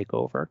Z take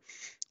over,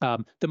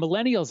 the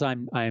millennials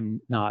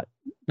I'm not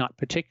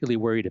particularly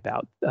worried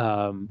about.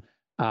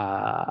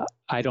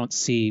 I don't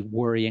see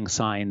worrying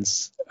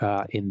signs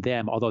in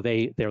them, although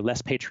they're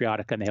less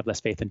patriotic and they have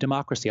less faith in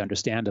democracy,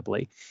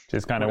 understandably. Which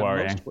is kind of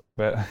worrying.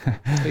 But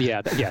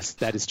yes,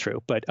 that is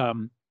true. But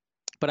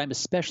I'm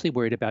especially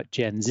worried about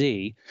Gen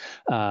Z.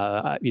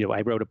 I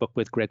wrote a book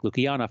with Greg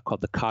Lukianoff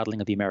called The Coddling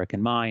of the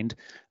American Mind,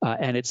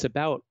 and it's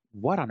about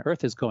what on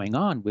earth is going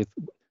on with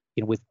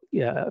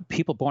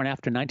people born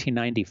after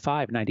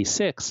 1995,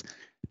 96.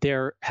 They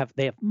have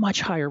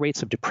much higher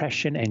rates of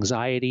depression,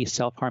 anxiety,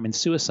 self-harm, and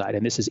suicide.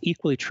 And this is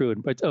equally true,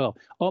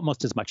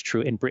 almost as much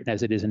true in Britain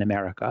as it is in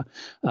America.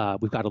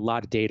 We've got a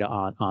lot of data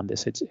on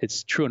this.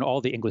 It's true in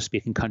all the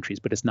English-speaking countries,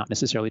 but it's not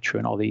necessarily true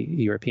in all the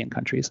European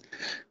countries.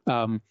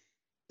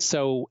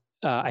 So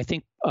I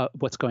think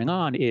what's going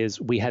on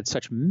is we had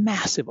such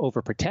massive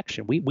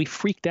overprotection. We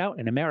freaked out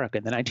in America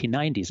in the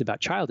 1990s about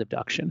child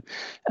abduction.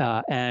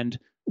 And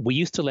we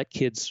used to let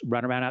kids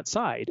run around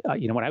outside.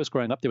 When I was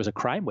growing up, there was a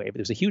crime wave.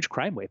 There was a huge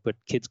crime wave, but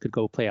kids could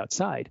go play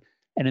outside.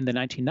 And in the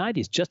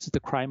 1990s, just as the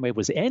crime wave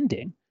was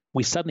ending,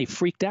 we suddenly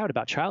freaked out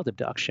about child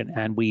abduction,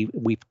 and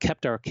we've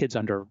kept our kids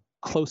under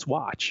close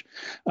watch.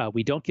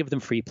 We don't give them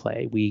free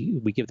play.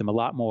 We give them a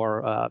lot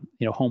more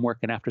homework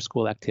and after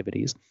school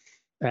activities,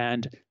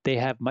 and they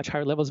have much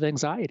higher levels of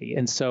anxiety.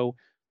 And so,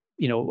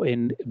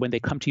 when they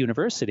come to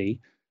university,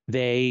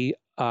 they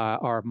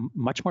are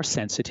much more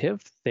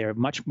sensitive.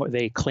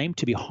 They claim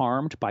to be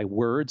harmed by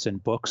words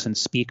and books and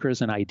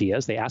speakers and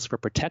ideas. They ask for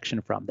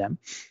protection from them,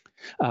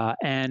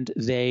 and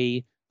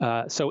they.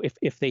 So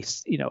if they,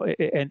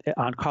 and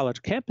on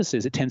college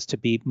campuses, it tends to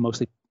be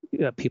mostly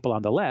people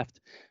on the left.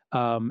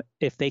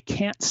 If they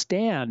can't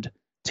stand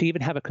to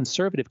even have a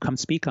conservative come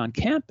speak on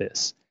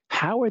campus,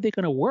 how are they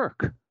going to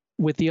work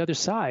with the other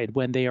side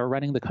when they are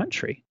running the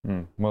country?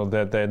 Well,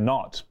 they're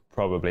not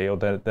probably, or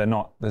they're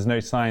not. There's no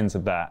signs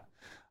of that.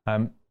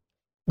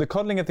 The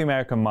Coddling of the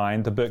American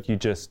Mind, the book you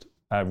just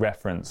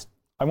referenced.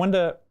 I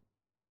wonder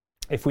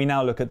if we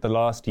now look at the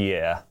last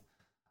year,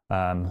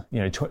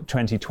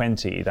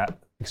 2020, that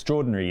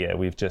extraordinary year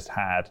we've just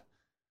had,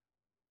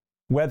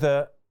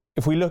 whether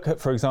if we look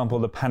at, for example,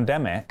 the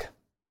pandemic,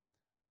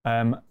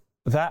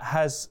 that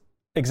has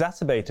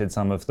exacerbated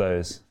some of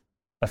those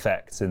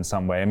effects in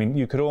some way. I mean,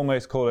 you could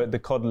almost call it the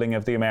coddling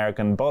of the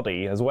American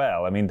body as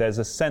well. I mean, there's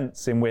a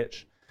sense in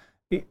which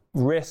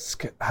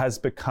risk has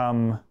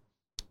become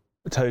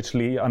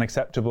totally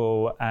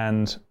unacceptable,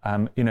 and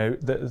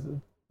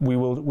we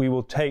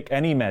will take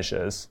any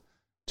measures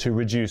to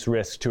reduce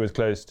risk to as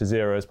close to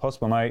zero as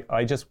possible. And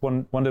I just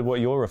wondered what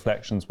your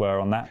reflections were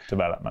on that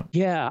development.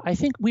 Yeah, I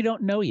think we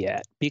don't know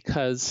yet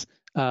because,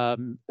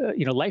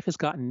 life has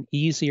gotten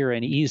easier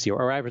and easier,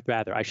 or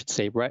I should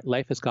say,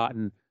 life has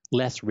gotten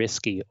less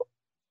risky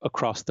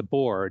across the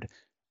board.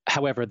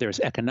 However, there's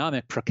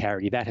economic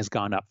precarity that has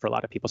gone up for a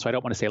lot of people. So I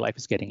don't want to say life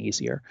is getting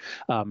easier.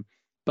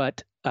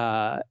 But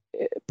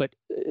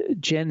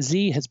Gen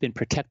Z has been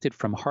protected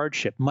from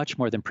hardship much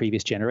more than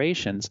previous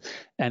generations.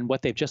 And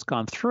what they've just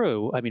gone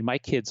through, I mean, my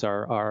kids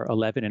are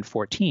 11 and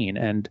 14,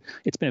 and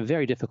it's been a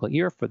very difficult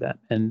year for them.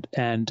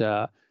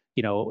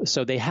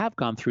 So they have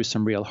gone through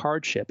some real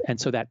hardship. And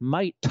so that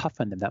might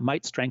toughen them, that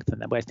might strengthen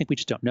them. But I think we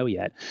just don't know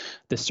yet.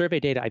 The survey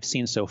data I've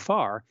seen so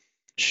far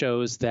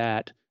shows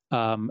that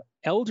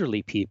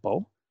elderly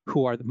people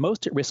who are the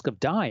most at risk of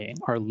dying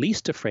are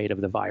least afraid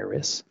of the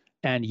virus.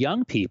 And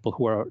young people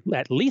who are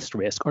at least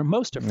risk are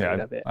most afraid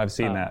of it. I've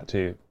seen that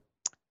too.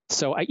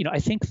 So I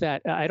think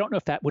that I don't know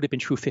if that would have been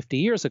true 50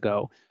 years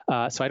ago.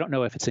 So I don't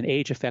know if it's an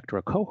age effect or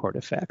a cohort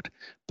effect.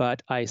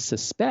 But I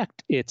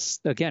suspect it's,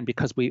 again,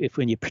 because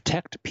when you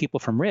protect people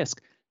from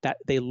risk, that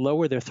they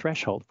lower their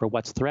threshold for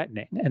what's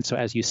threatening. And so,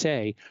 as you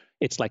say,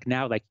 it's like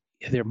now, like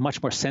they're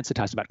much more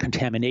sensitized about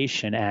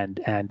contamination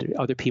and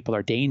other people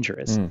are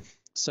dangerous.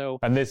 So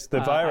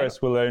the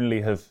virus will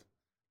only have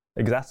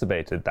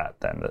exacerbated that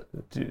then.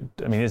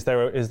 I mean, is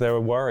there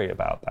a worry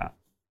about that?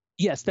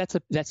 Yes, that's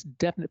a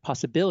definite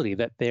possibility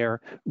that their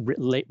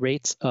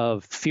rates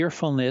of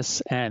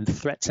fearfulness and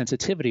threat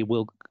sensitivity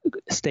will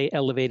stay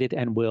elevated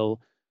and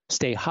will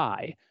stay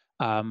high.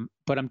 But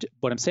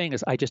what I'm saying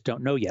is I just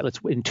don't know yet.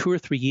 In 2 or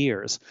 3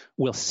 years,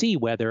 we'll see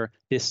whether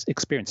this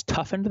experience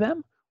toughened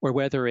them or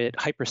whether it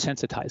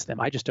hypersensitized them.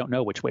 I just don't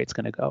know which way it's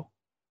going to go.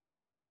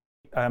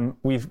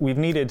 We've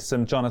needed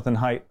some Jonathan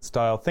Haidt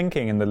style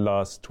thinking in the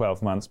last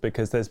 12 months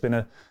because there's been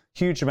a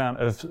huge amount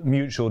of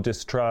mutual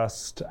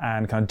distrust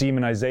and kind of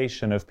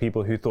demonization of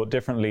people who thought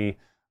differently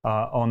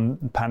on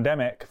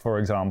pandemic, for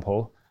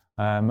example.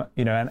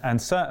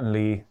 And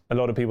certainly a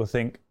lot of people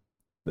think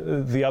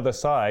the other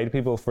side,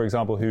 people, for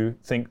example, who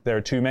think there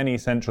are too many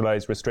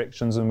centralized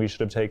restrictions and we should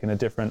have taken a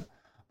different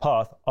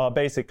path, are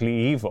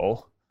basically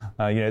evil.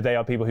 They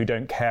are people who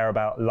don't care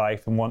about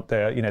life and want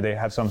they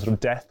have some sort of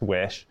death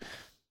wish.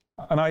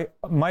 And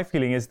my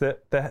feeling is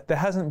that there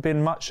hasn't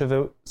been much of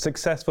a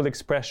successful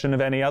expression of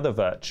any other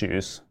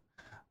virtues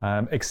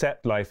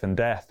except life and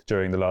death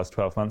during the last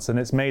 12 months. And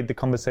it's made the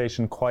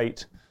conversation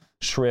quite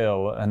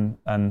shrill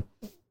and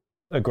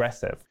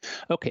aggressive.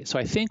 Okay, so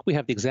I think we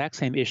have the exact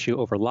same issue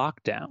over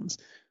lockdowns,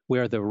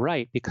 where the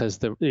right, because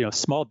the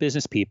small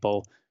business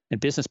people and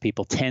business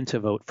people tend to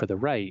vote for the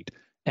right,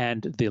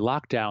 and the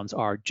lockdowns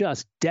are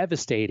just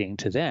devastating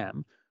to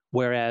them.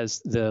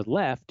 Whereas the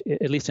left,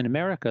 at least in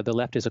America, the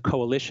left is a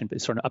coalition, but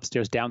it's sort of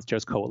upstairs,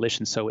 downstairs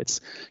coalition. So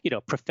it's,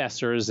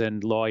 professors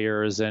and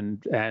lawyers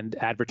and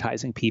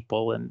advertising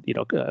people and,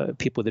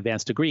 people with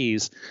advanced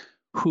degrees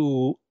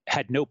who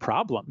had no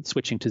problem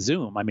switching to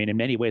Zoom. I mean, in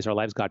many ways, our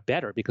lives got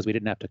better because we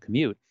didn't have to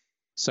commute.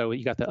 So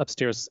you got the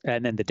upstairs,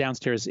 and then the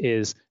downstairs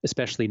is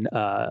especially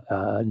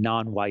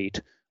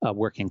non-white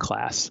working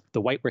class. The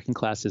white working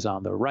class is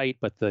on the right,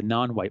 but the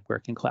non-white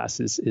working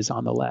class is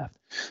on the left.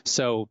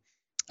 So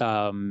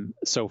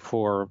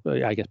for,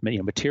 I guess,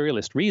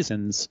 materialist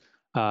reasons,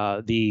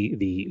 all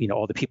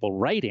the people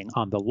writing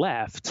on the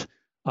left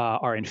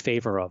are in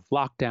favor of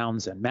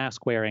lockdowns and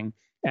mask wearing,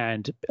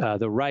 and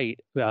the right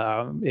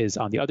is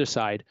on the other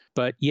side.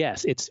 But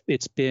yes,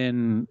 it's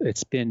been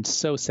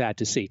so sad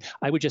to see.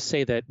 I would just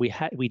say that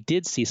we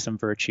did see some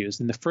virtues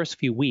in the first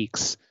few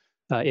weeks.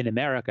 in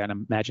America, and I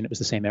imagine it was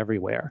the same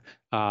everywhere,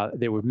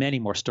 there were many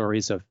more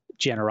stories of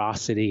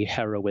generosity,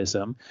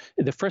 heroism.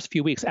 In the first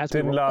few weeks,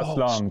 didn't last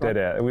long, did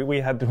it? We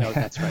had. No,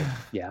 that's right.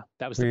 Yeah,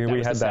 that was.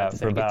 We had that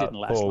for about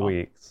 4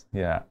 weeks.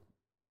 Yeah,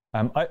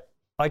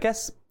 I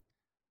guess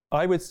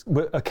I was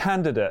a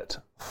candidate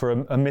for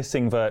a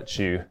missing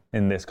virtue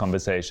in this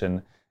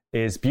conversation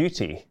is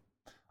beauty,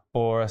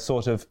 or a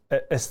sort of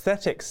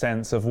aesthetic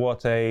sense of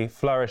what a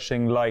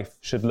flourishing life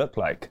should look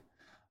like.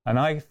 And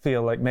I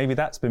feel like maybe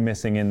that's been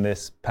missing in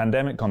this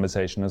pandemic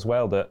conversation as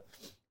well, that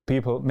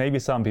people, maybe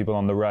some people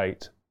on the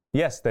right,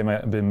 yes, there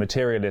might have been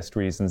materialist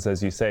reasons,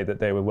 as you say, that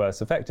they were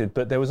worse affected,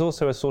 but there was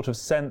also a sort of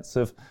sense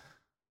of,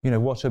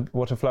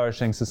 what a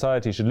flourishing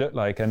society should look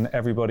like, and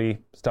everybody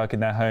stuck in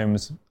their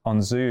homes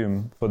on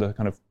Zoom for the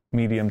kind of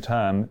medium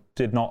term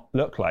did not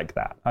look like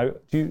that.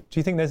 Do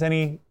you think there's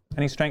any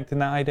strength in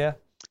that idea?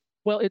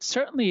 Well, it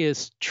certainly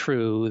is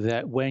true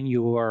that when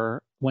you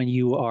are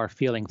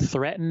feeling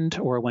threatened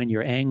or when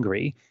you're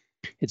angry,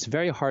 it's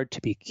very hard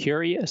to be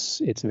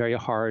curious. It's very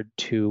hard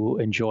to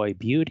enjoy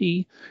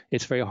beauty.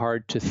 It's very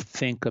hard to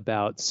think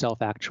about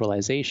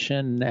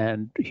self-actualization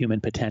and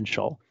human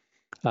potential.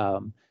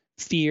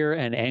 Fear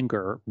and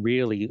anger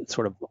really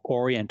sort of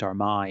orient our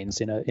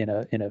minds in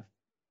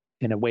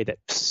a way that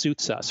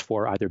suits us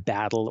for either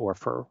battle or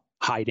for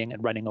hiding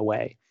and running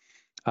away.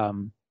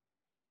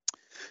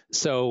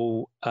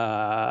 So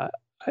I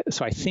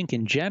think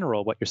in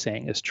general what you're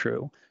saying is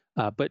true.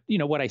 But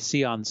what I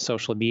see on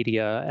social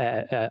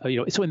media,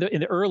 so in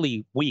the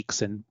early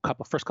weeks and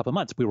first couple of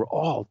months, we were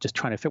all just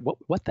trying to figure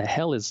what the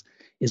hell is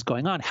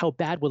going on? How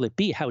bad will it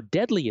be? How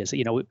deadly is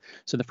it?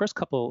 So the first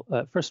couple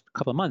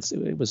of months,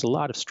 it was a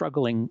lot of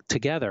struggling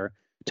together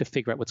to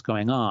figure out what's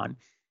going on.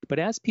 But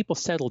as people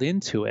settled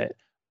into it,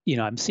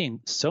 I'm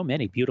seeing so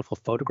many beautiful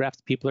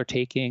photographs people are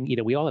taking.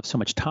 We all have so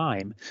much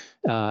time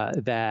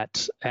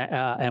that,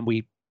 and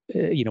we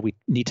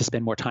need to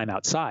spend more time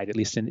outside. At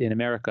least in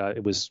America,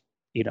 it was.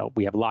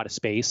 We have a lot of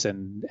space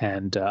and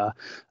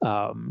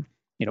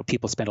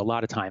people spend a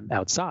lot of time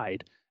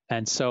outside.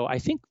 And so I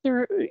think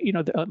there,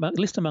 at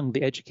least among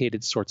the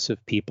educated sorts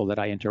of people that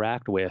I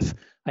interact with,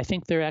 I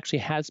think there actually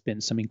has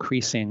been some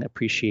increasing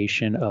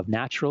appreciation of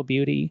natural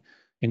beauty,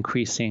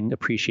 increasing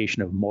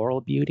appreciation of moral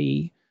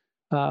beauty.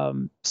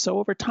 So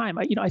over time,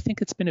 I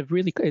think it's been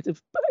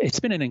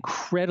an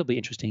incredibly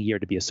interesting year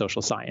to be a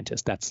social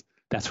scientist. That's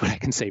what I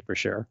can say for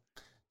sure.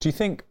 Do you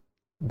think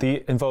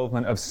the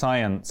involvement of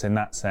science in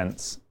that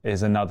sense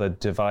is another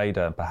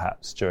divider,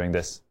 perhaps, during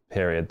this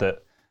period?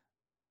 That,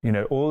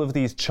 all of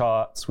these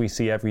charts we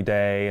see every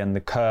day and the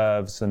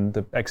curves and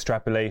the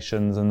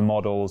extrapolations and the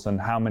models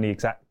and how many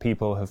exact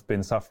people have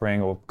been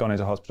suffering or gone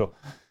into hospital,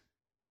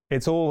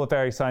 it's all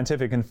very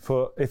scientific. And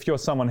if you're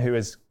someone who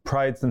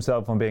prides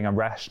themselves on being a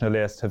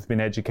rationalist, have been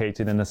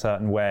educated in a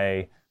certain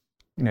way,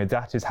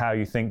 that is how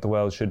you think the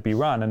world should be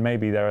run. And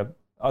maybe there are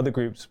other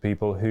groups of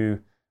people who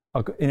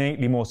are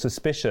innately more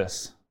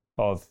suspicious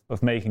of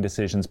making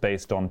decisions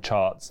based on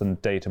charts and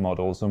data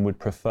models and would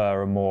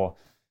prefer a more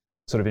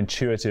sort of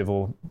intuitive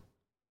or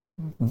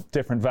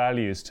different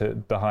values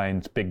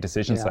behind big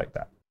decisions like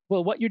that.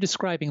 Well, what you're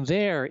describing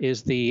there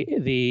is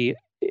the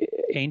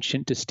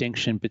ancient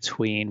distinction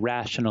between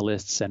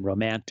rationalists and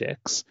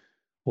romantics,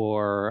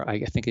 or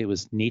I think it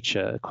was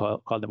Nietzsche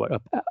called them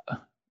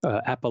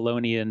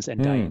Apollonians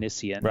and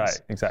Dionysians.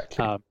 Right,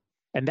 exactly.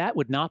 And that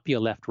would not be a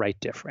left-right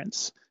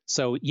difference.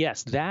 So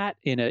yes, that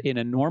in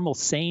a normal,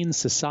 sane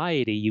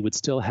society, you would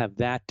still have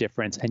that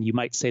difference, and you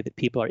might say that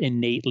people are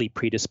innately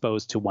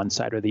predisposed to one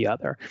side or the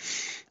other.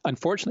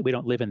 Unfortunately, we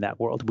don't live in that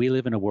world. We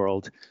live in a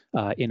world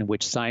in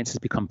which science has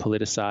become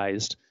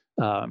politicized.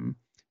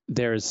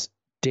 There's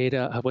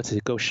data.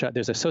 Gauchat.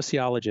 There's a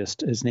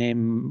sociologist. His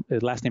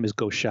last name is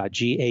Gauchat,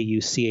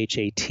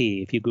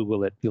 Gauchat. If you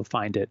Google it, you'll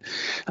find it.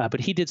 But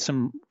he did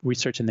some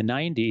research in the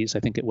 90s, I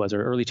think it was,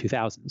 or early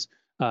 2000s.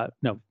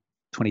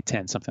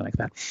 2010, something like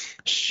that,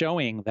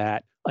 showing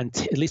that,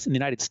 at least in the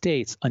United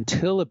States,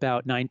 until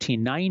about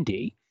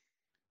 1990,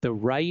 the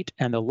right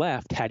and the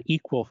left had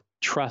equal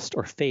trust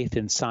or faith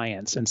in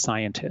science and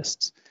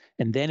scientists.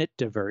 And then it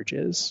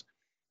diverges.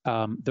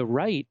 The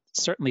right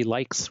certainly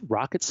likes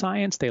rocket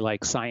science. They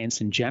like science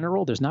in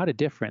general. There's not a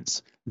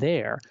difference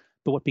there.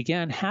 But what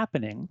began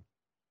happening,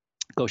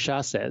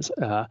 Gauchat says,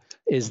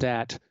 is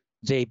that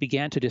they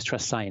began to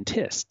distrust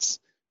scientists,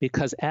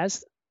 because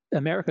as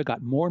America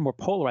got more and more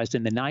polarized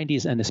in the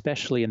 90s and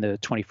especially in the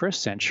 21st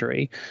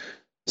century,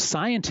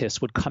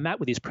 scientists would come out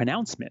with these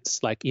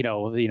pronouncements like,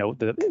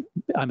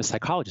 I'm a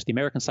psychologist. The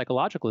American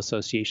Psychological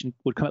Association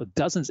would come out with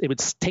dozens. It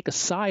would take a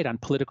side on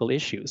political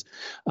issues.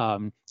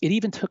 It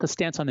even took a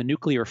stance on the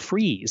nuclear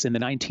freeze in the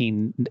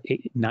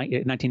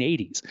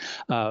 1980s.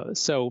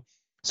 So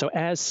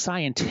as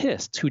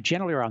scientists, who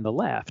generally are on the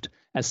left,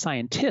 as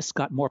scientists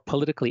got more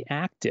politically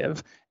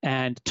active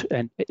and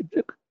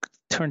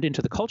turned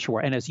into the culture war,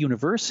 and as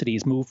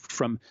universities moved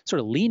from sort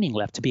of leaning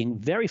left to being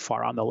very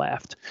far on the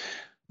left,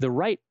 the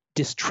right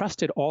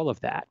distrusted all of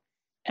that.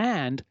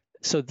 And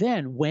so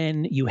then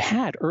when you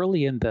had,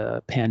 early in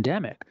the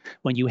pandemic,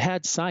 when you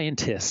had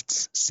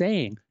scientists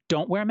saying,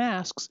 don't wear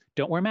masks.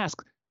 Don't wear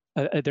masks.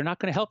 They're not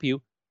going to help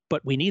you,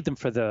 but we need them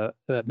for the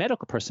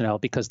medical personnel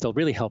because they'll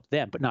really help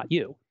them, but not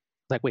you.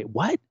 Like, wait,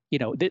 what?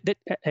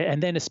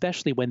 And then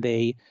especially when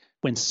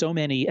so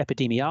many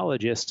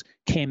epidemiologists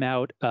came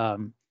out,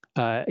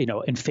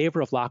 in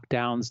favor of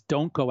lockdowns,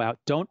 don't go out,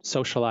 don't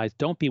socialize,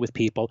 don't be with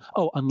people.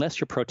 Oh,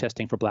 unless you're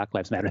protesting for Black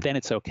Lives Matter, then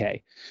it's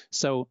okay.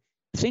 So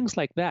things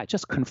like that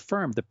just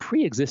confirm the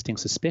pre-existing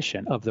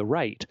suspicion of the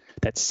right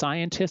that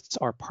scientists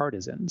are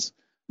partisans.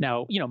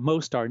 Now,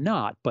 most are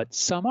not, but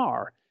some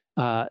are.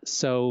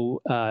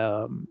 So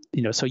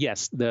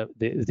yes,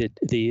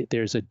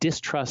 there's a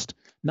distrust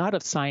not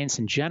of science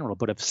in general,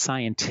 but of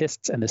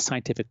scientists and the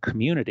scientific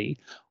community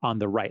on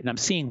the right. And I'm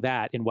seeing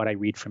that in what I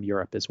read from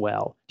Europe as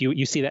well. Do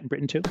you see that in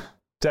Britain too?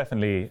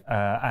 Definitely.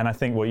 And I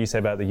think what you say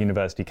about the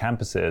university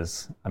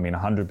campuses,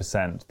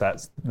 100%,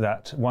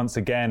 that once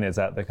again is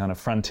at the kind of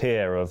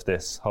frontier of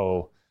this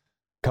whole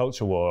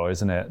culture war,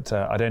 isn't it?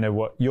 I don't know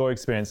what your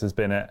experience has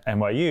been at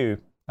NYU,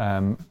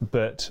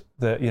 but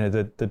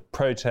the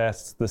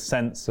protests, the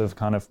sense of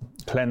kind of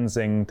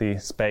cleansing the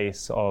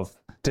space of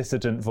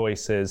dissident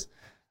voices,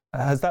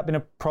 has that been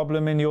a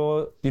problem in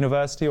your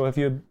university, or have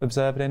you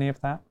observed any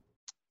of that?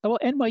 Well,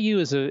 NYU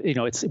is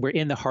we're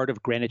in the heart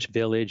of Greenwich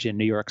Village in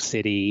New York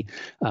City.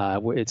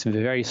 It's a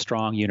very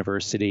strong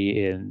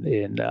university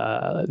in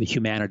the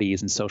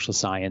humanities and social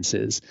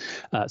sciences.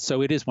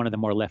 So it is one of the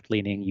more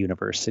left-leaning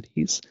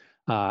universities.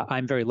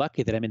 I'm very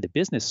lucky that I'm in the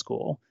business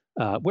school,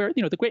 where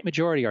the great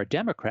majority are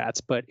Democrats,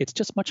 but it's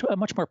just a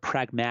much more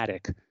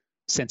pragmatic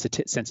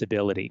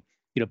sensibility.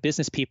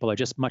 Business people are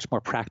just much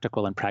more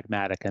practical and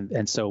pragmatic,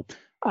 and so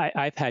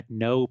I've had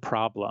no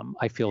problem.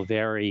 I feel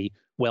very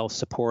well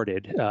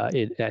supported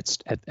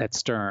at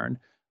Stern.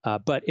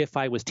 But if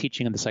I was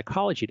teaching in the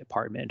psychology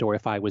department, or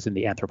if I was in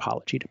the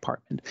anthropology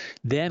department,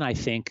 then I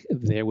think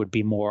there would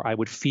be more. I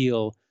would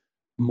feel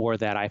more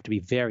that I have to be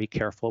very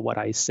careful what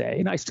I say,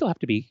 and I still have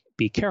to be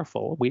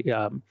careful.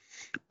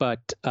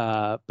 But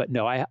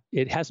no,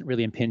 it hasn't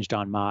really impinged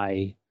on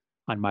my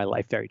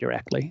life very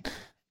directly.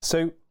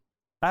 So,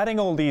 adding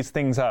all these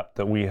things up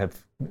that we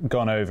have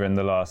gone over in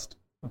the last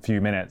few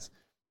minutes,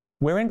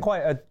 we're in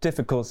quite a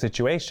difficult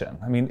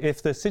situation.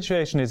 If the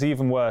situation is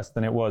even worse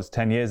than it was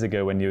 10 years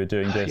ago when you were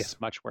doing this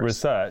much worse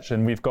research,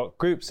 and we've got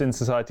groups in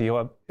society who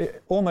are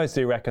almost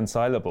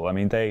irreconcilable.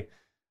 They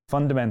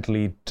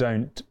fundamentally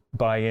don't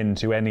buy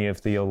into any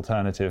of the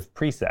alternative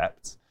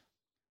precepts.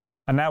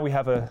 And now we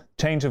have a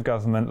change of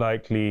government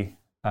likely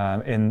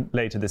in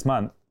later this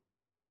month.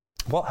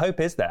 What hope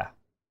is there?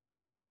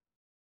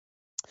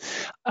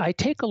 I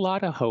take a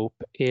lot of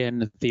hope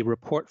in the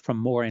report from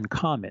More in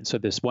Common. So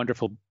this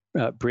wonderful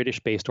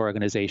British-based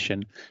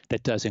organization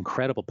that does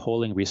incredible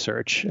polling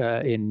research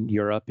in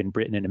Europe, in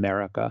Britain, and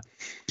America.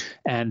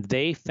 And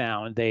they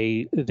found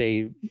they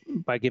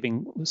by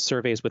giving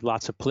surveys with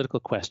lots of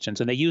political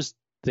questions, and they used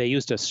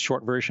a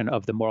short version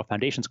of the Moral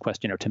Foundations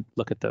questionnaire to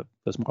look at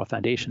those moral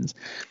foundations.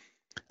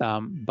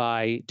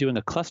 By doing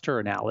a cluster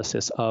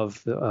analysis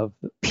of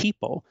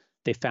people,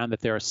 they found that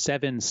there are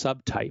 7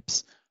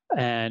 subtypes,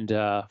 and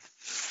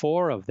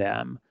 4 of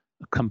them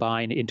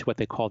combine into what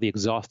they call the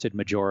exhausted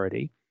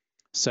majority.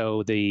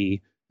 So the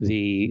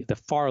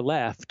far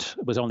left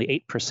was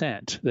only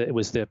 8%. It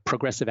was the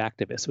progressive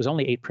activists. It was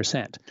only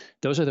 8%.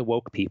 Those are the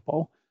woke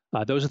people.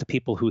 Those are the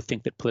people who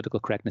think that political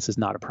correctness is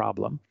not a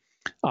problem.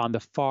 On the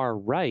far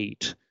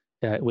right,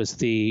 I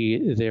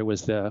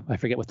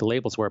forget what the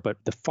labels were, but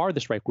the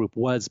farthest right group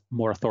was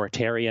more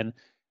authoritarian,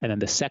 and then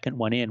the second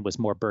one in was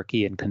more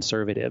Burkean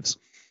conservatives.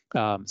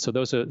 So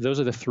those are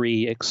the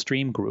 3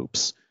 extreme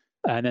groups,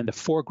 and then the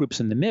 4 groups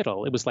in the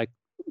middle. It was like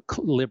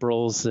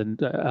liberals and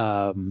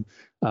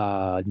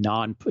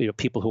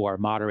people who are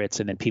moderates,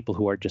 and then people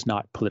who are just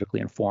not politically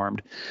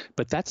informed.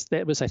 But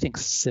that was, I think,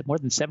 more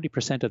than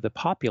 70% of the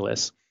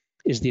populace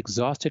is the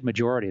exhausted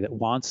majority that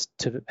wants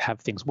to have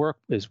things work,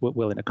 is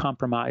willing to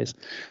compromise.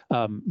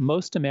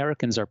 Most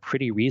Americans are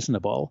pretty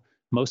reasonable.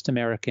 Most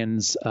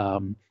Americans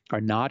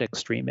are not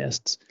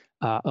extremists.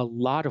 A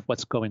lot of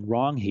what's going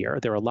wrong here,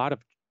 there are a lot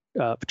of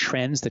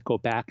trends that go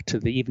back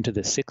even to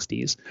the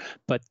 60s.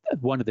 But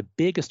one of the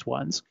biggest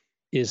ones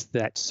is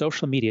that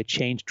social media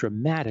changed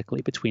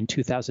dramatically between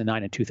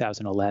 2009 and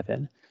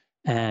 2011.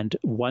 And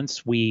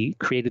once we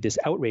created this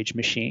outrage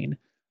machine,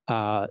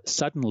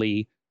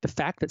 suddenly the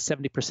fact that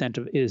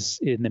 70% is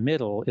in the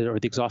middle, or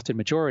the exhausted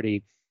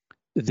majority,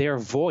 their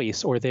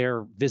voice or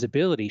their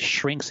visibility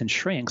shrinks and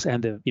shrinks,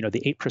 and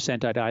the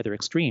 8% at either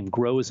extreme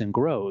grows and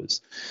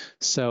grows.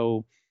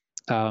 So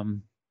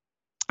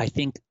I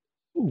think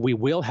we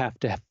will have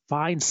to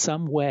find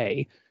some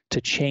way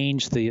to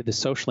change the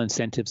social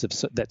incentives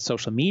that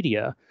social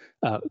media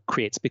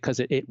creates, because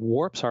it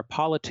warps our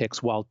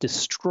politics while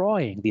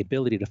destroying the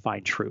ability to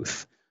find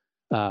truth.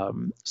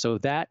 So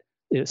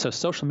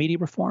social media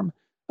reform.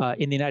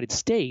 In the United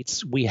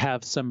States, we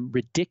have some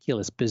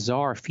ridiculous,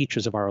 bizarre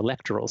features of our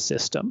electoral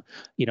system.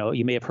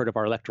 You may have heard of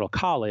our electoral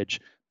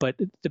college, but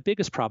the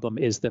biggest problem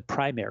is the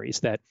primaries,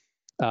 that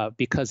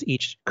because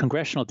each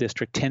congressional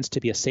district tends to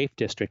be a safe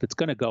district. It's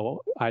going to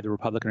go either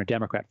Republican or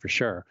Democrat for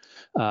sure.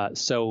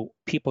 So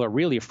people are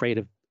really afraid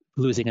of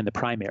losing in the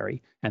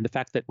primary. And the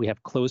fact that we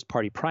have closed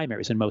party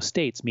primaries in most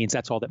states means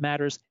that's all that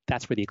matters.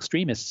 That's where the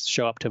extremists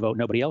show up to vote.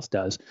 Nobody else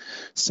does.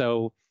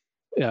 So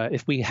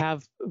if we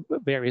have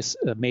various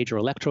major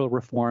electoral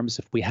reforms,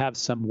 if we have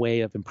some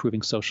way of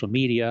improving social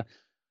media,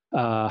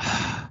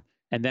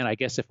 and then I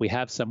guess if we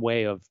have some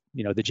way of,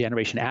 the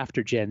generation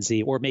after Gen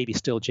Z, or maybe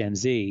still Gen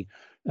Z,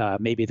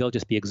 maybe they'll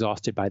just be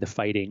exhausted by the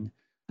fighting.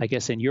 I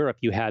guess in Europe,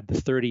 you had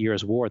the 30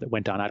 Years' War that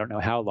went on I don't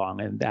know how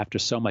long. And after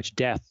so much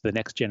death, the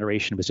next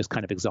generation was just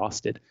kind of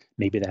exhausted.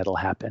 Maybe that'll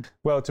happen.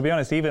 Well, to be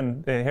honest,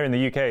 even here in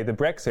the UK, the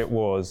Brexit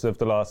wars of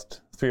the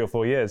last 3 or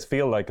 4 years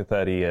feel like a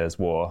 30 Years'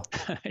 war.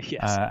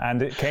 Yes.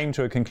 And it came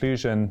to a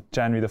conclusion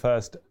January the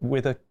 1st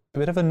with a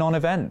bit of a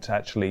non-event,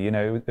 actually.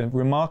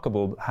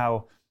 Remarkable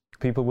how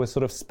people were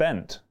sort of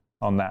spent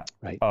on that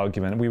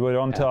argument. We were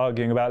on to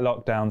arguing about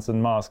lockdowns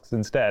and masks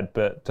instead,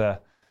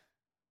 but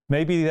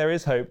maybe there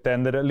is hope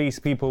then that at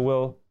least people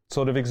will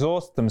sort of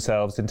exhaust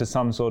themselves into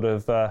some sort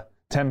of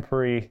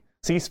temporary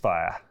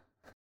ceasefire.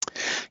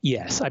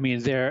 Yes, I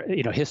mean,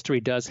 history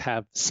does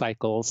have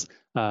cycles.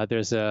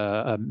 There's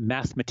a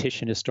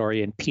mathematician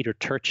historian, Peter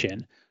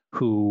Turchin,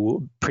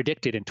 who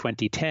predicted in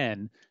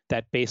 2010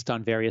 that based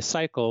on various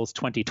cycles,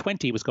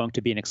 2020 was going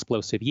to be an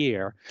explosive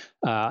year.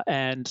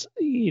 And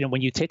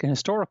when you take a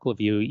historical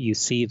view, you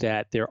see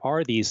that there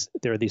are these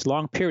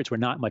long periods where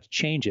not much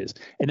changes,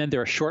 and then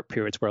there are short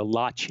periods where a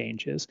lot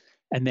changes.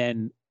 And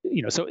then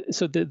so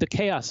the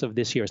chaos of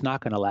this year is not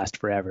going to last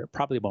forever. It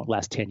probably won't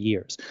last 10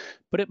 years,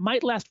 but it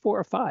might last 4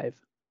 or 5.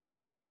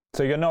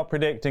 So you're not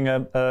predicting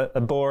a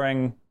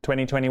boring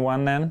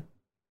 2021 then?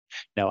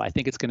 No, I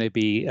think it's going to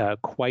be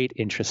quite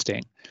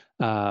interesting,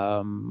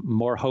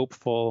 more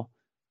hopeful.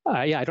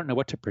 I don't know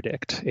what to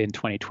predict in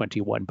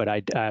 2021,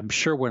 but I'm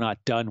sure we're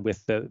not done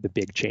with the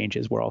big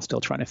changes. We're all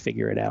still trying to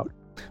figure it out.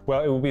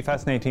 Well, it will be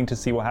fascinating to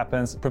see what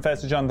happens.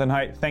 Professor Jonathan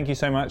Haidt, thank you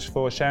so much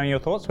for sharing your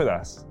thoughts with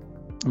us.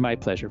 My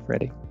pleasure,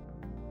 Freddie.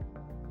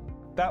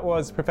 That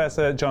was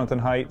Professor Jonathan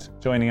Haidt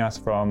joining us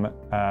from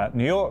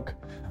New York,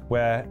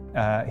 where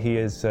he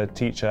is a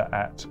teacher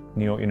at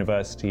New York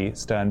University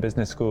Stern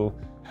Business School.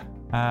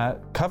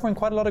 Covering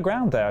quite a lot of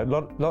ground there,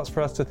 lots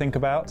for us to think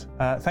about.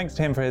 Thanks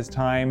to him for his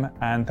time,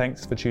 and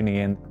thanks for tuning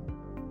in.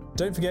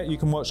 Don't forget you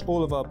can watch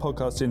all of our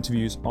podcast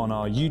interviews on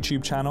our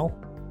YouTube channel.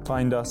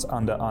 Find us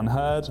under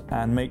Unheard,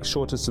 and make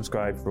sure to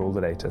subscribe for all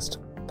the latest.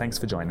 Thanks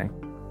for joining.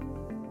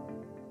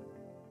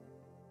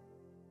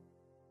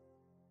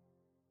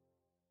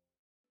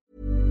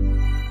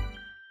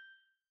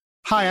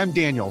 Hi, I'm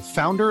Daniel,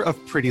 founder of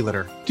Pretty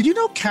Litter. Did you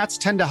know cats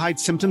tend to hide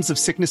symptoms of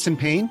sickness and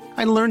pain?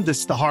 I learned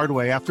this the hard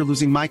way after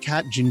losing my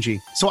cat, Gingy.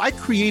 So I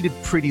created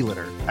Pretty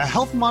Litter, a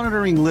health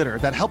monitoring litter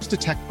that helps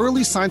detect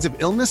early signs of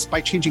illness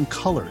by changing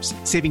colors,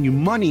 saving you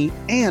money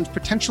and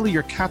potentially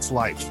your cat's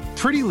life.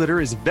 Pretty Litter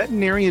is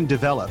veterinarian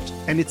developed,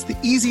 and it's the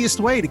easiest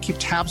way to keep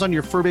tabs on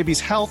your fur baby's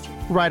health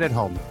right at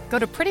home. Go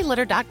to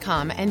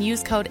prettylitter.com and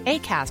use code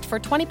ACAST for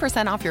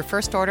 20% off your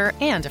first order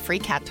and a free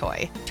cat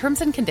toy.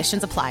 Terms and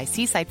conditions apply.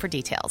 See site for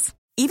details.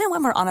 Even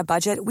when we're on a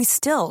budget, we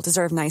still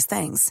deserve nice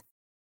things.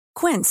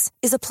 Quince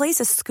is a place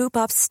to scoop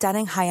up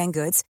stunning high-end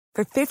goods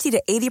for 50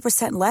 to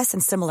 80% less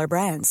than similar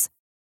brands.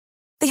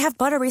 They have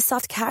buttery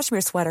soft cashmere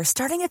sweaters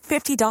starting at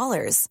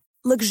 $50,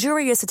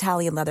 luxurious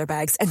Italian leather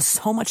bags, and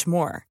so much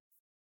more.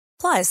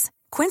 Plus,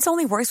 Quince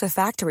only works with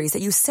factories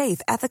that use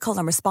safe, ethical,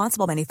 and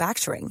responsible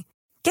manufacturing.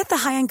 Get the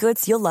high-end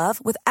goods you'll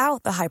love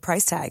without the high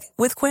price tag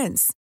with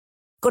Quince.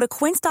 Go to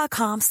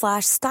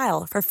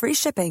quince.com/style for free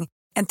shipping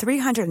and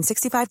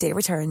 365-day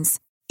returns.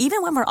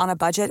 Even when we're on a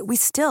budget, we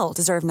still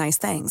deserve nice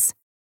things.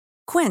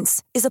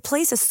 Quince is a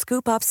place to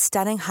scoop up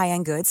stunning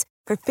high-end goods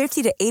for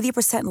 50 to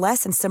 80%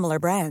 less than similar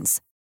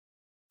brands.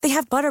 They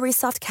have buttery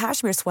soft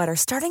cashmere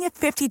sweaters starting at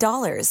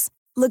 $50,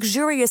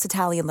 luxurious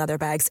Italian leather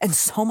bags, and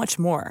so much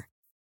more.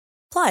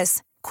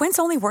 Plus, Quince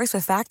only works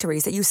with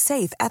factories that use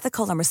safe,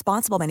 ethical, and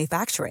responsible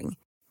manufacturing.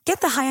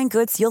 Get the high-end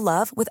goods you'll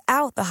love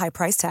without the high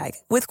price tag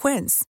with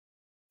Quince.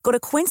 Go to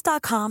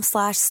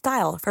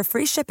quince.com/style for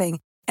free shipping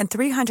and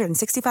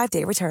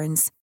 365-day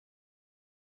returns.